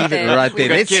 Let's leave it there. right there.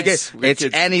 got Let's kids. We got it's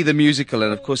kids. Annie the musical,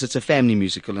 and of course it's a family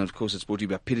musical, and of course it's brought to you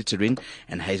by Peter Taryn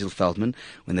and Hazel Feldman.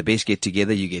 When the best get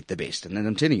together, you get the best. And then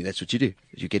I'm telling you, that's what you do.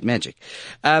 You get magic.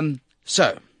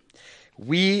 So,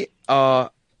 we are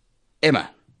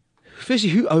Emma. Firstly,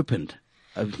 who opened?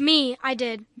 Me, I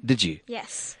did. Did you?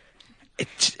 Yes.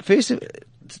 First,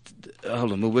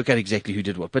 hold on, we'll work out exactly who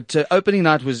did what. But opening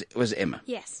night was Emma.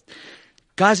 Yes.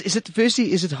 Guys, how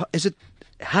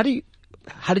did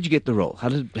you get the role? How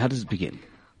does it begin?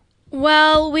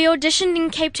 Well, we auditioned in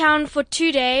Cape Town for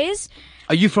 2 days.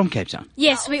 Are you from Cape Town?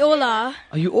 Yes, we all are.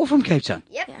 Are you all from Cape Town?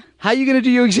 Yep. Yeah. How are you going to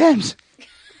do your exams?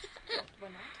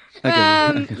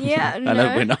 Okay. Yeah, I know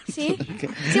no. we're not. See?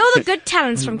 See all the good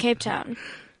talents from Cape Town.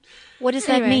 What does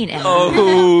that mean, Emma?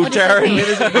 Oh,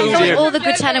 Taryn. All the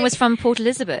good talent was from Port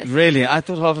Elizabeth. Really? I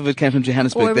thought half of it came from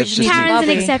Johannesburg. Or That's just Taryn's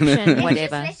an exception.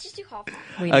 Whatever. Let's just do half.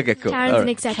 okay, cool. Taryn's All an right.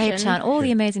 exception. Cape Town. All the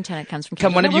amazing talent comes from Cape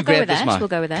Come, Town. one of you We'll go grab with this that. mic. We'll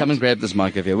go with that. Come and grab this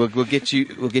mic over here. We'll get you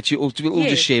all. We'll all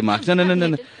just share mics.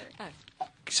 No.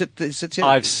 Sit here.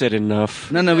 I've said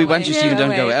enough. No, we want you, Stephen.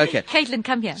 Don't go away. Okay. Caitlin,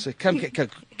 come here. So come,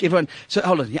 everyone. So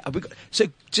hold on. Yeah, so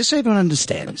just so everyone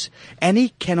understands, Annie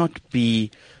cannot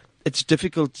be. It's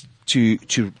difficult to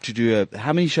do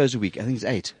how many shows a week? I think it's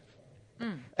 8.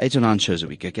 8 or 9 shows a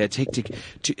week. Okay, it's hectic.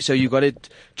 So you got to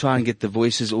try and get the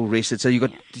voices all rested. So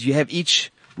you have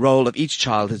each role of each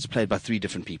child that's played by 3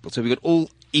 different people. So we got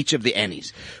each of the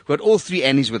Annies. We've got all 3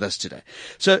 Annies with us today.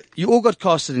 So you all got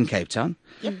casted in Cape Town.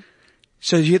 Yep.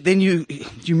 So then you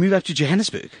move up to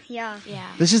Johannesburg. Yeah.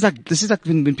 This is like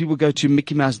when people go to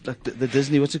Mickey Mouse, like the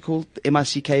Disney, what's it called?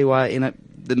 MICKY,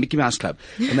 the Mickey Mouse Club.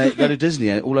 And they go to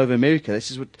Disney all over America.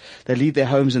 This is what, they leave their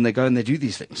homes and they go and they do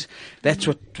these things. That's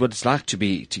what it's like to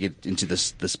get into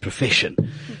this profession.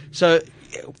 So,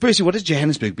 firstly, what has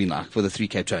Johannesburg been like for the 3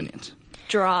 Cape Townians?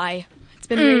 Dry. It's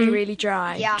been really, really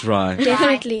dry. Yeah. Dry.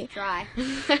 Definitely. Dry.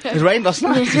 It rained last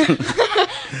night.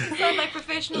 Sound like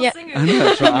professional singers. I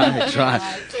know,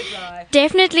 dry.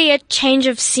 Definitely a change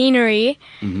of scenery.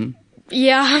 Mm-hmm.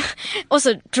 Yeah.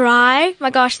 Also dry. My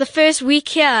gosh, the first week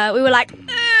here, we were like,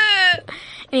 ugh.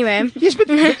 Anyway. Yes, but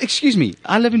excuse me.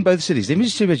 I live in both cities. Let me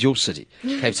just tell you about your city,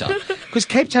 Cape Town. Because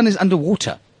Cape Town is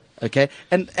underwater. Okay,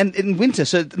 and in winter,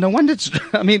 so no wonder it's.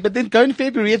 I mean, but then go in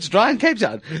February, it's dry in Cape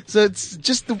Town, so it's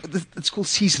just it's called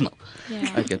seasonal.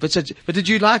 Yeah. Okay, but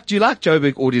do you like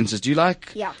Joburg audiences? Do you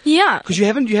like? Yeah. Yeah. Because you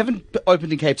haven't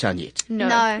opened in Cape Town yet. No.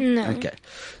 Okay,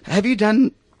 have you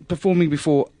done performing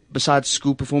before? Besides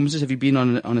school performances, have you been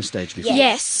on a stage before?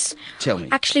 Yes. Tell me.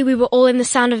 Actually, we were all in The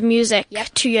Sound of Music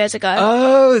 2 years ago.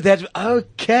 Oh,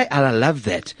 okay. And I love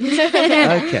that.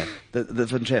 Okay. The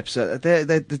Fun Traps. So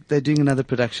they're doing another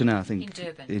production now, I think.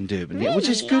 In Durban. Yeah, which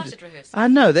is good. I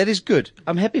know, that is good.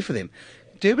 I'm happy for them.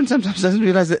 Durban sometimes doesn't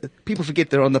realize that people forget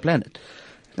they're on the planet.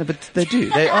 No, but they do.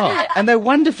 They are. And they're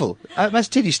wonderful. I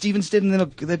must tell you, Stephen Stead and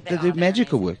they do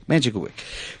magical work.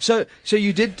 So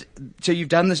you've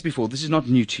done this before. This is not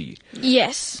new to you.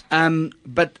 Yes.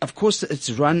 But of course it's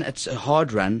a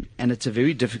hard run, and it's a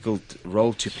very difficult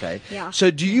role to play. Yeah. So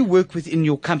do you work within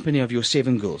your company of your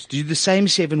 7 girls? Do the same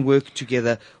 7 work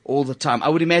together all the time? I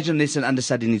would imagine unless an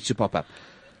understudy needs to pop up.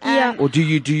 Yeah. Or do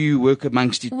you work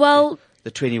amongst each? Well, the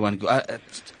 21.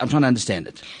 I'm trying to understand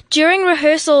it. during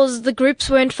rehearsals, the groups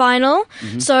weren't final.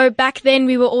 So back then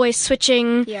we were always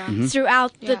switching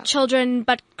throughout the children,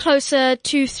 but closer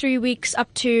 2-3 weeks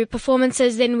up to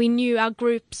performances, then we knew our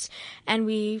groups and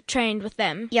we trained with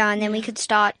them. Yeah, and then we could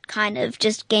start kind of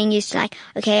just getting used to like,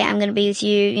 okay, I'm going to be with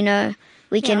you,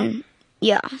 we can...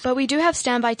 Yeah. But we do have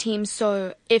standby teams,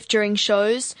 so if during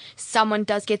shows someone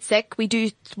does get sick, we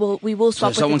will swap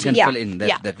with someone the team. can fill in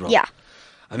that role. Yeah.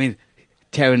 I mean,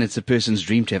 Taryn, it's a person's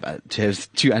dream to have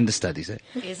 2 understudies.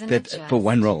 Isn't that it just? for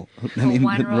one role?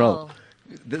 One role.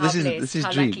 This is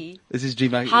How dream. lucky. This is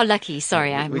dream. How lucky.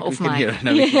 Sorry, I'm off we can mic. hear it.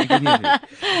 No, we can hear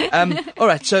it. All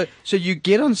right. So you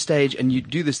get on stage and you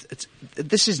do this.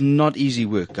 This is not easy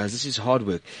work, guys. This is hard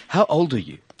work. How old are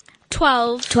you?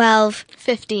 12.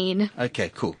 15.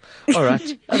 Okay, cool. All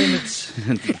right. I mean,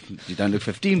 you don't look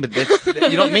 15, but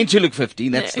you're not meant to look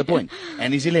 15. That's the point.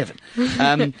 And he's 11.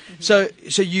 So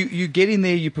you get in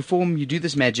there, you perform, you do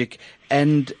this magic,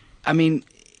 and I mean,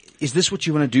 is this what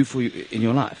you want to do for you in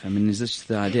your life? I mean, is this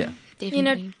the idea?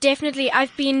 Definitely.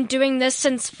 I've been doing this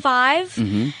since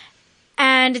 5,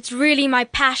 and it's really my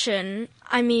passion.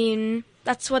 I mean,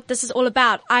 that's what this is all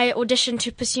about. I auditioned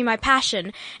to pursue my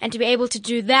passion, and to be able to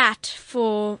do that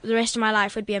for the rest of my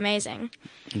life would be amazing.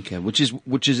 Okay, which is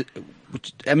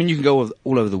I mean, you can go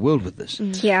all over the world with this.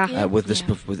 Yeah.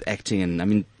 With acting, and I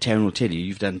mean, Taryn will tell you,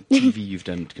 you've done TV, you've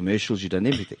done commercials, you've done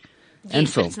everything. And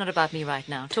Yes, film. but it's not about me right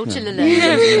now. Talk to No. Lily.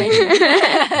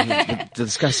 We'll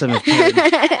discuss some of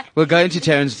Taryn. We'll go into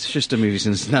Taryn's sister movies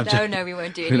and stuff. No, we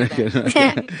won't do any of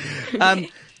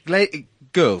that.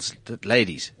 Girls,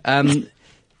 ladies,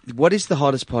 what is the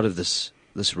hardest part of this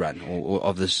run or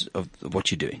of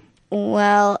what you're doing?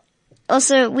 Well,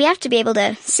 also, we have to be able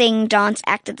to sing, dance,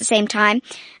 act at the same time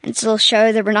and still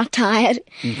show that we're not tired.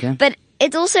 Okay. But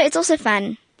it's also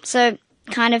fun. So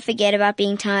kind of forget about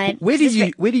being tired. Where do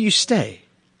you stay?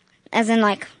 As in,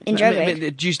 like, in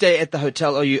Joburg. Do you stay at the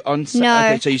hotel? Are you on site? No.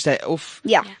 Okay, so you stay off?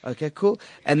 Yeah. Okay, cool.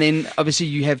 And then, obviously,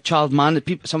 you have child-minded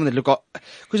people, someone that look up.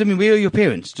 Because, I mean, where are your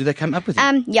parents? Do they come up with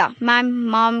you? Yeah. My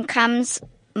mom comes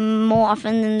more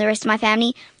often than the rest of my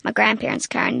family. My grandparents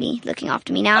currently looking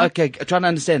after me now. Okay, trying to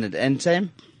understand it. And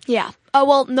Sam? Yeah. Oh,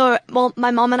 well, no. Well,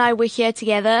 my mom and I were here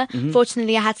together. Mm-hmm.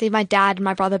 Fortunately, I had to leave my dad and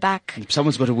my brother back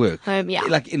Someone's got to work. home. Yeah.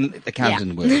 Like in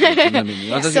accountant work. You know what I mean?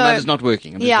 Not that your mother's not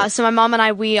working. Yeah, so my mom and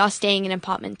I, we are staying in an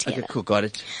apartment together. Okay, cool. Got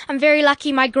it. I'm very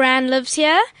lucky my gran lives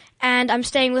here, and I'm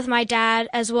staying with my dad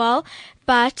as well.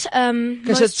 But So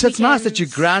it's nice that you're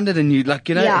grounded and you like,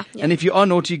 you know, Yeah. and if you are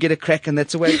naughty, you get a crack and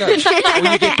that's the way it goes.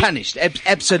 Or you get punished.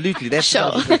 Absolutely. That's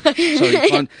Sure. Sorry, you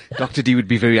can't, Dr. D would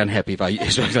be very unhappy if I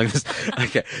spoke like this.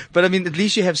 Okay. But I mean, at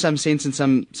least you have some sense and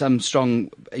some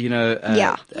strong, you know,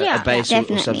 a base or some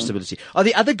definitely. stability. Are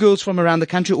the other girls from around the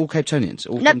country all Cape Townians?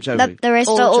 All from Joburg? The rest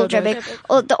All are all Joburg.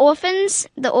 Joburg.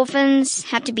 The orphans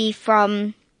had to be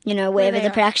from, you know, wherever they the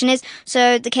are. production is.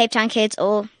 So the Cape Town kids,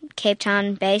 all Cape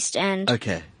Town based, and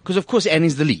Okay. Because of course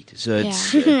Annie's the lead. So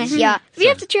it's, yeah, we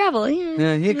have to travel.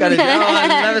 Yeah, you got it. Oh, I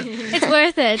love it. it's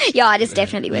worth it. yeah, it is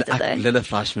definitely worth it though. Lilla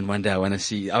Fleischman, one day I want to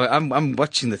see. I'm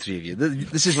watching the three of you.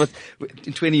 This is what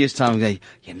in 20 years' time. They,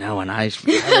 you know, and I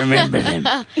remember them.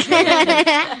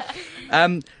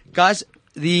 Guys,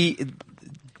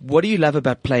 what do you love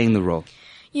about playing the role?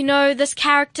 You know, this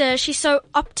character, she's so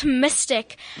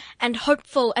optimistic and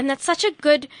hopeful, and that's such a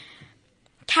good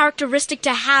characteristic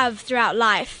to have throughout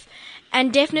life.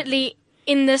 And definitely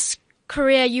in this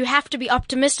career, you have to be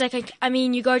optimistic. I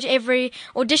mean, you go to every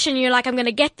audition, you're like, I'm going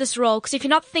to get this role. Because if you're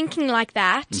not thinking like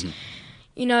that,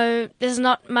 you know, there's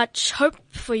not much hope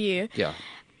for you. Yeah.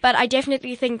 But I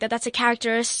definitely think that that's a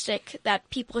characteristic that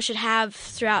people should have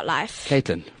throughout life.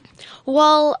 Caitlin.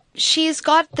 Well, she's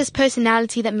got this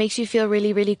personality that makes you feel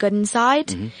really, really good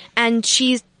inside. And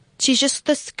she's just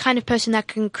this kind of person that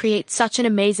can create such an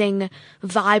amazing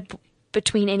vibe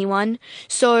between anyone.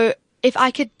 So if I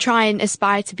could try and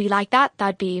aspire to be like that,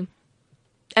 that'd be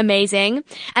amazing.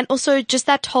 And also just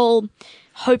that whole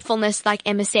hopefulness, like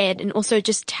Emma said, and also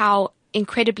just how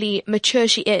incredibly mature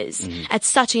she is at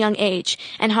such a young age,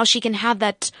 and how she can have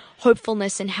that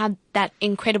hopefulness and have that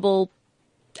incredible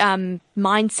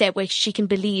mindset where she can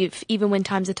believe even when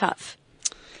times are tough.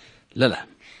 Lilla.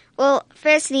 Well,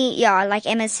 firstly, yeah, like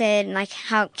Emma said, and like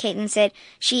how Caitlin said,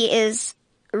 she is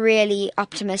really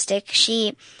optimistic.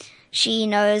 She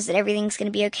knows that everything's going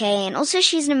to be okay, and also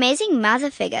she's an amazing mother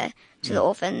figure to the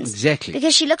orphans. Exactly.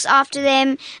 Because she looks after them,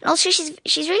 and also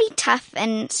she's really tough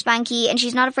and spunky, and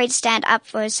she's not afraid to stand up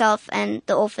for herself and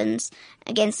the orphans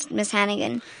against Miss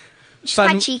Hannigan. She's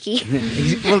quite cheeky.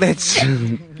 Well, that's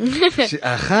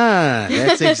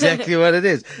that's exactly what it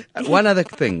is. One other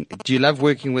thing, do you love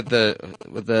working with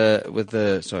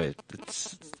the sorry,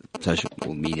 it's social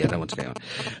media? I don't want to go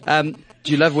on.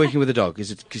 Do you love working with a dog?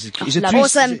 Is it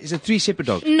Awesome. Is it three separate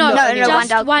dogs? No, one just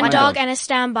dog. one dog and a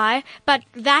standby. But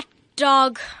that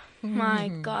dog, my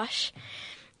Mm. gosh,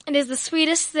 it is the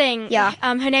sweetest thing. Yeah.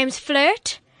 Her name's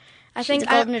Flirt. I think She's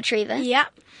a golden retriever. Yeah.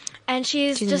 And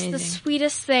she's just the amazing.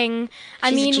 sweetest thing. I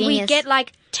She's a mean, we genius. get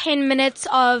like 10 minutes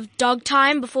of dog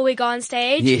time before we go on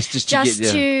stage. Yes, just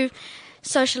to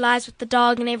socialize with the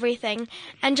dog and everything.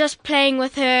 And just playing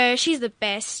with her, she's the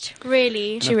best,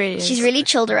 really. She really is. She's really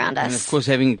chilled around And of us. course,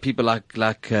 having people like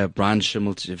Brian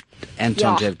Schimmel, to have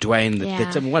Anton, to have Dwayne,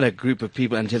 Yeah. what a group of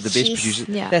people, and to have the best Jeez. producers.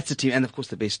 Yeah. That's a team, and of course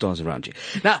the best stars around you.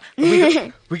 Now we're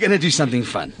going to do something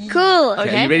fun. Cool.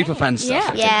 Okay, are you ready for fun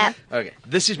stuff? Yeah. Okay,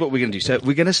 this is what we're going to do. So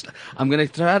I'm going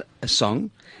to throw out a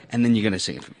song, and then you're going to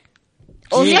sing it for me.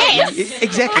 Yes.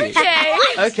 Exactly.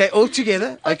 Okay, all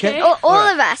together. Okay. All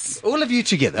right. of us. All of you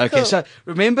together. Okay, Cool. so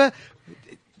remember,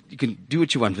 you can do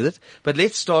what you want with it, but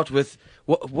let's start with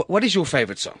what is your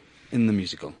favorite song in the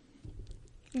musical?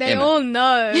 They Emma. all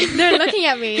know. They're looking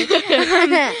at me.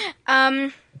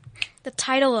 The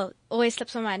title always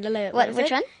slips my mind. Lila, What? is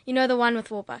Which it? one? You know, the one with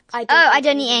Warbucks. I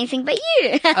don't need anything but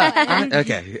you.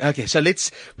 Okay. So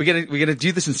we're gonna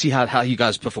do this and see how you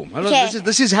guys perform. Hold on, Okay.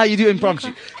 This is how you do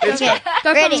impromptu. Let's go.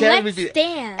 Go Ready. from Taryn, Let's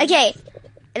Dance. Okay,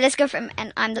 let's go from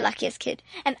 "And I'm the luckiest kid."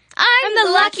 And I'm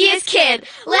the luckiest kid.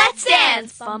 Let's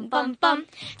dance. Bum bum bum.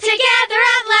 Together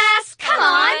at last. Come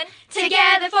on.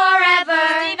 Together forever.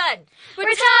 Stephen. We're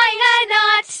tying a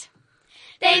knot.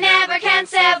 They never can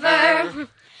sever.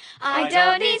 I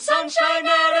don't need sunshine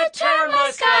now to turn my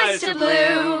skies to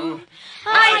blue.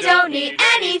 I don't need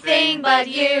anything but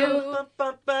you.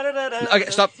 Okay,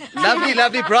 stop.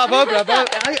 Lovely. Bravo.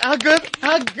 How good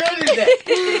is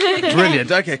that?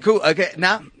 Brilliant. Okay, cool. Okay,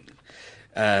 now,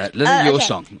 Lily, your okay.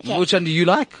 song. Okay. Which one do you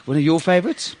like? One of your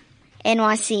favorites?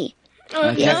 NYC.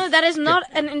 Okay. No, that is not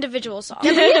an individual song.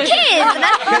 Who cares?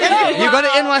 You got to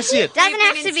NYC it. Doesn't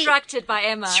have to be. Instructed by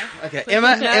Emma. Okay,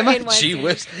 Emma, NYC. gee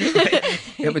whiz.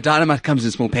 Emma, dynamite comes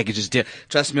in small packages, dear.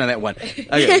 Trust me on that one.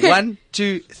 Okay, 1,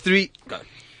 2, 3, go.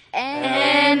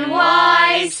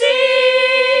 NYC.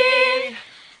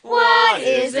 What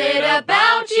is it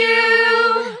about you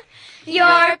you.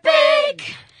 You're big,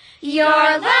 you're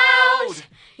loud,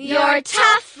 you're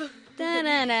tough. Okay.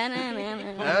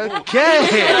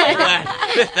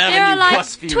 There are like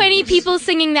 20 people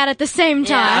singing that at the same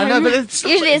time. I know, but it's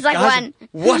Usually it's like guys, one.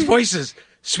 What voices?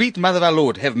 Sweet Mother of our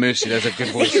Lord, have mercy. That's a good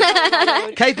voice.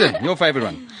 Caitlin, your favorite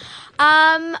one.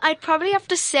 I'd probably have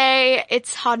to say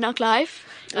it's Hard Knock Life.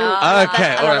 Okay, all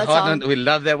right. Hard We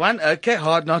love that one. Okay,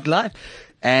 Hard Knock Life.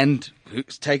 And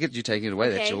take it. You take it away.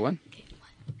 That's your one.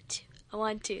 I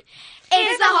want to.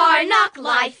 It's the hard knock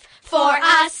life for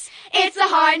us. It's the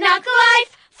hard knock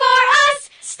life for us.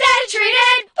 Static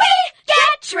treated, we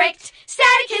get tricked.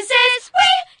 Static kisses, we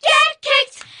get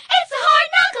kicked. It's the hard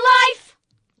knock life.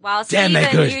 Wow, Damn, Stephen,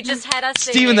 they're good. you just had us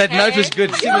Stephen, that note was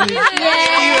good. Stephen.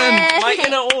 My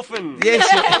inner orphan. Yes.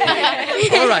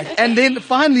 All right. And then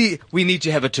finally, we need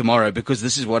to have a tomorrow because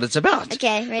this is what it's about.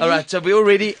 Okay, ready? All right. So we're all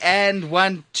ready. And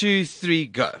 1, 2, 3,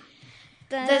 go.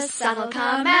 The sun'll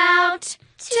come out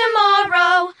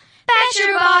tomorrow. Bet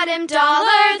your bottom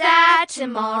dollar that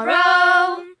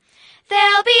tomorrow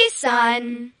there'll be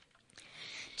sun.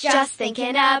 Just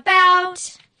thinking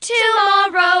about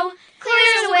tomorrow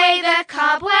clears away the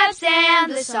cobwebs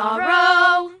and the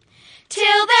sorrow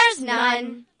till there's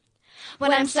none.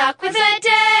 When I'm stuck with a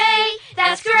day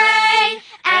that's gray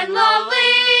and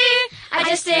lonely, I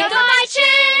just stick on my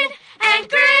chin and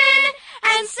grin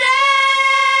and say,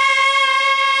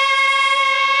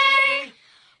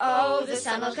 oh, the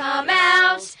sun will come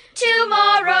out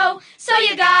tomorrow, so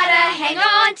you gotta hang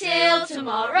on till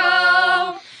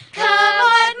tomorrow. Come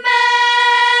what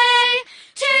may,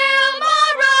 tomorrow,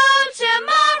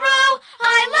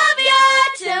 I love ya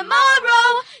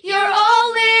tomorrow, you're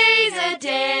always a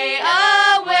day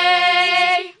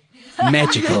away.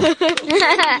 Magical.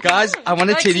 Guys, I want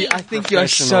to tell you, I think you're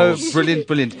so brilliant.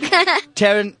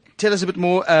 Taryn, tell us a bit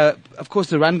more. Of course,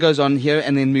 the run goes on here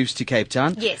and then moves to Cape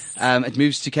Town. Yes. It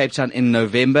moves to Cape Town in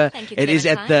November. Thank you, It is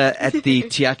at Clementine. the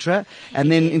Theatre.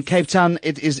 And then in Cape Town,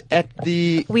 it is at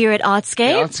the We're at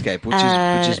Artscape.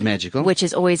 Which is magical. Which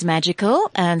is always magical.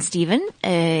 And Stephen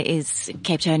is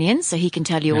Cape Townian, so he can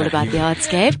tell you all about the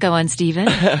Artscape. Go on, Stephen.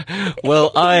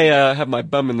 Well, I have my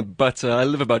bum in the butt. I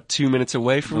live about 2 minutes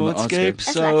away from the Artscape, Artscape.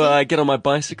 so I get on my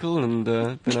bicycle and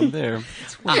then I'm there.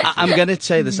 I'm going to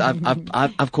say this.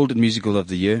 I've called it Musical of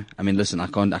the Year. I mean, listen, I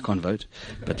can't vote,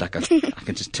 but like I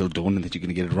can just tell Dawn that you're going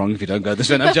to get it wrong if you don't go this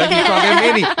way. I'm joking. There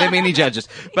are many judges,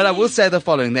 but I will say the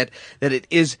following: that it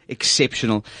is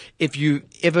exceptional. Even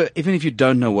if you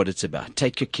don't know what it's about,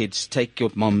 take your kids, take your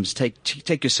moms,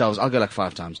 take yourselves. I'll go like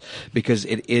 5 times because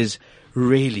it is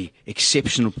really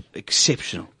exceptional.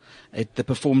 The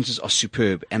performances are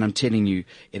superb, and I'm telling you,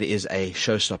 it is a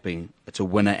show-stopping. It's a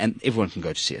winner, and everyone can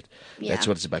go to see it. Yeah. That's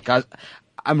what it's about, guys.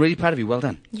 I'm really proud of you. Well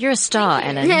done. You're a star,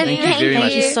 Ellen. Thank you very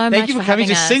much. Thank you so much Thank you for coming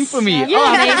to having sing us. for me. You're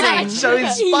amazing. I'm so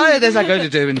inspired as I go to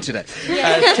Durban today.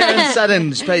 Taryn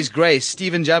Sudding plays Grace.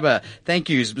 Stephen Jubber, thank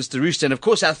you, Mr. Rooster. And of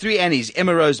course, our 3 Annies,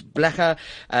 Emma Rose Blacker,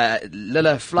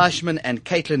 Lilla Fleischman, and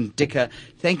Caitlin Dicker.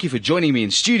 Thank you for joining me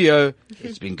in studio.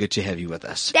 It's been good to have you with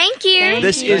us. Thank you.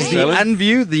 This is the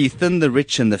Unview, the thin, the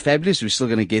rich, and the fabulous. We're still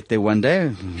going to get there one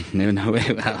day. Never know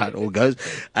how it all goes.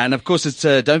 And of course, it's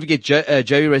don't forget Joey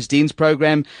Rasdien's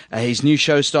program. His new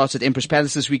show starts at Empress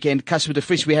Palace this weekend. Casper de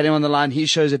Vries, we had him on the line. His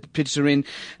show's at Pizzerine.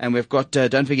 And we've got,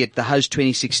 don't forget, the Huz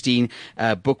 2016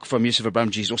 book from Yusuf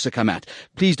Abramjee has also come out.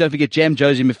 Please don't forget, Jam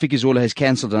Josie Mafikizola has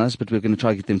cancelled on us, but we're going to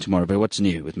try to get them tomorrow. But what's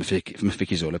new with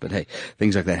Mafikizola? But hey,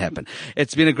 things like that happen.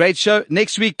 It's been a great show.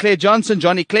 Next week, Claire Johnson,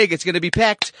 Johnny Clegg. It's going to be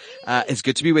packed. It's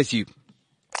good to be with you.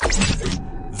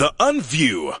 The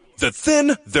Unview, the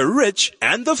thin, the rich,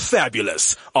 and the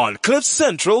fabulous on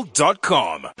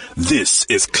CliffCentral.com. This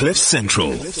is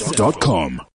CliffCentral.com.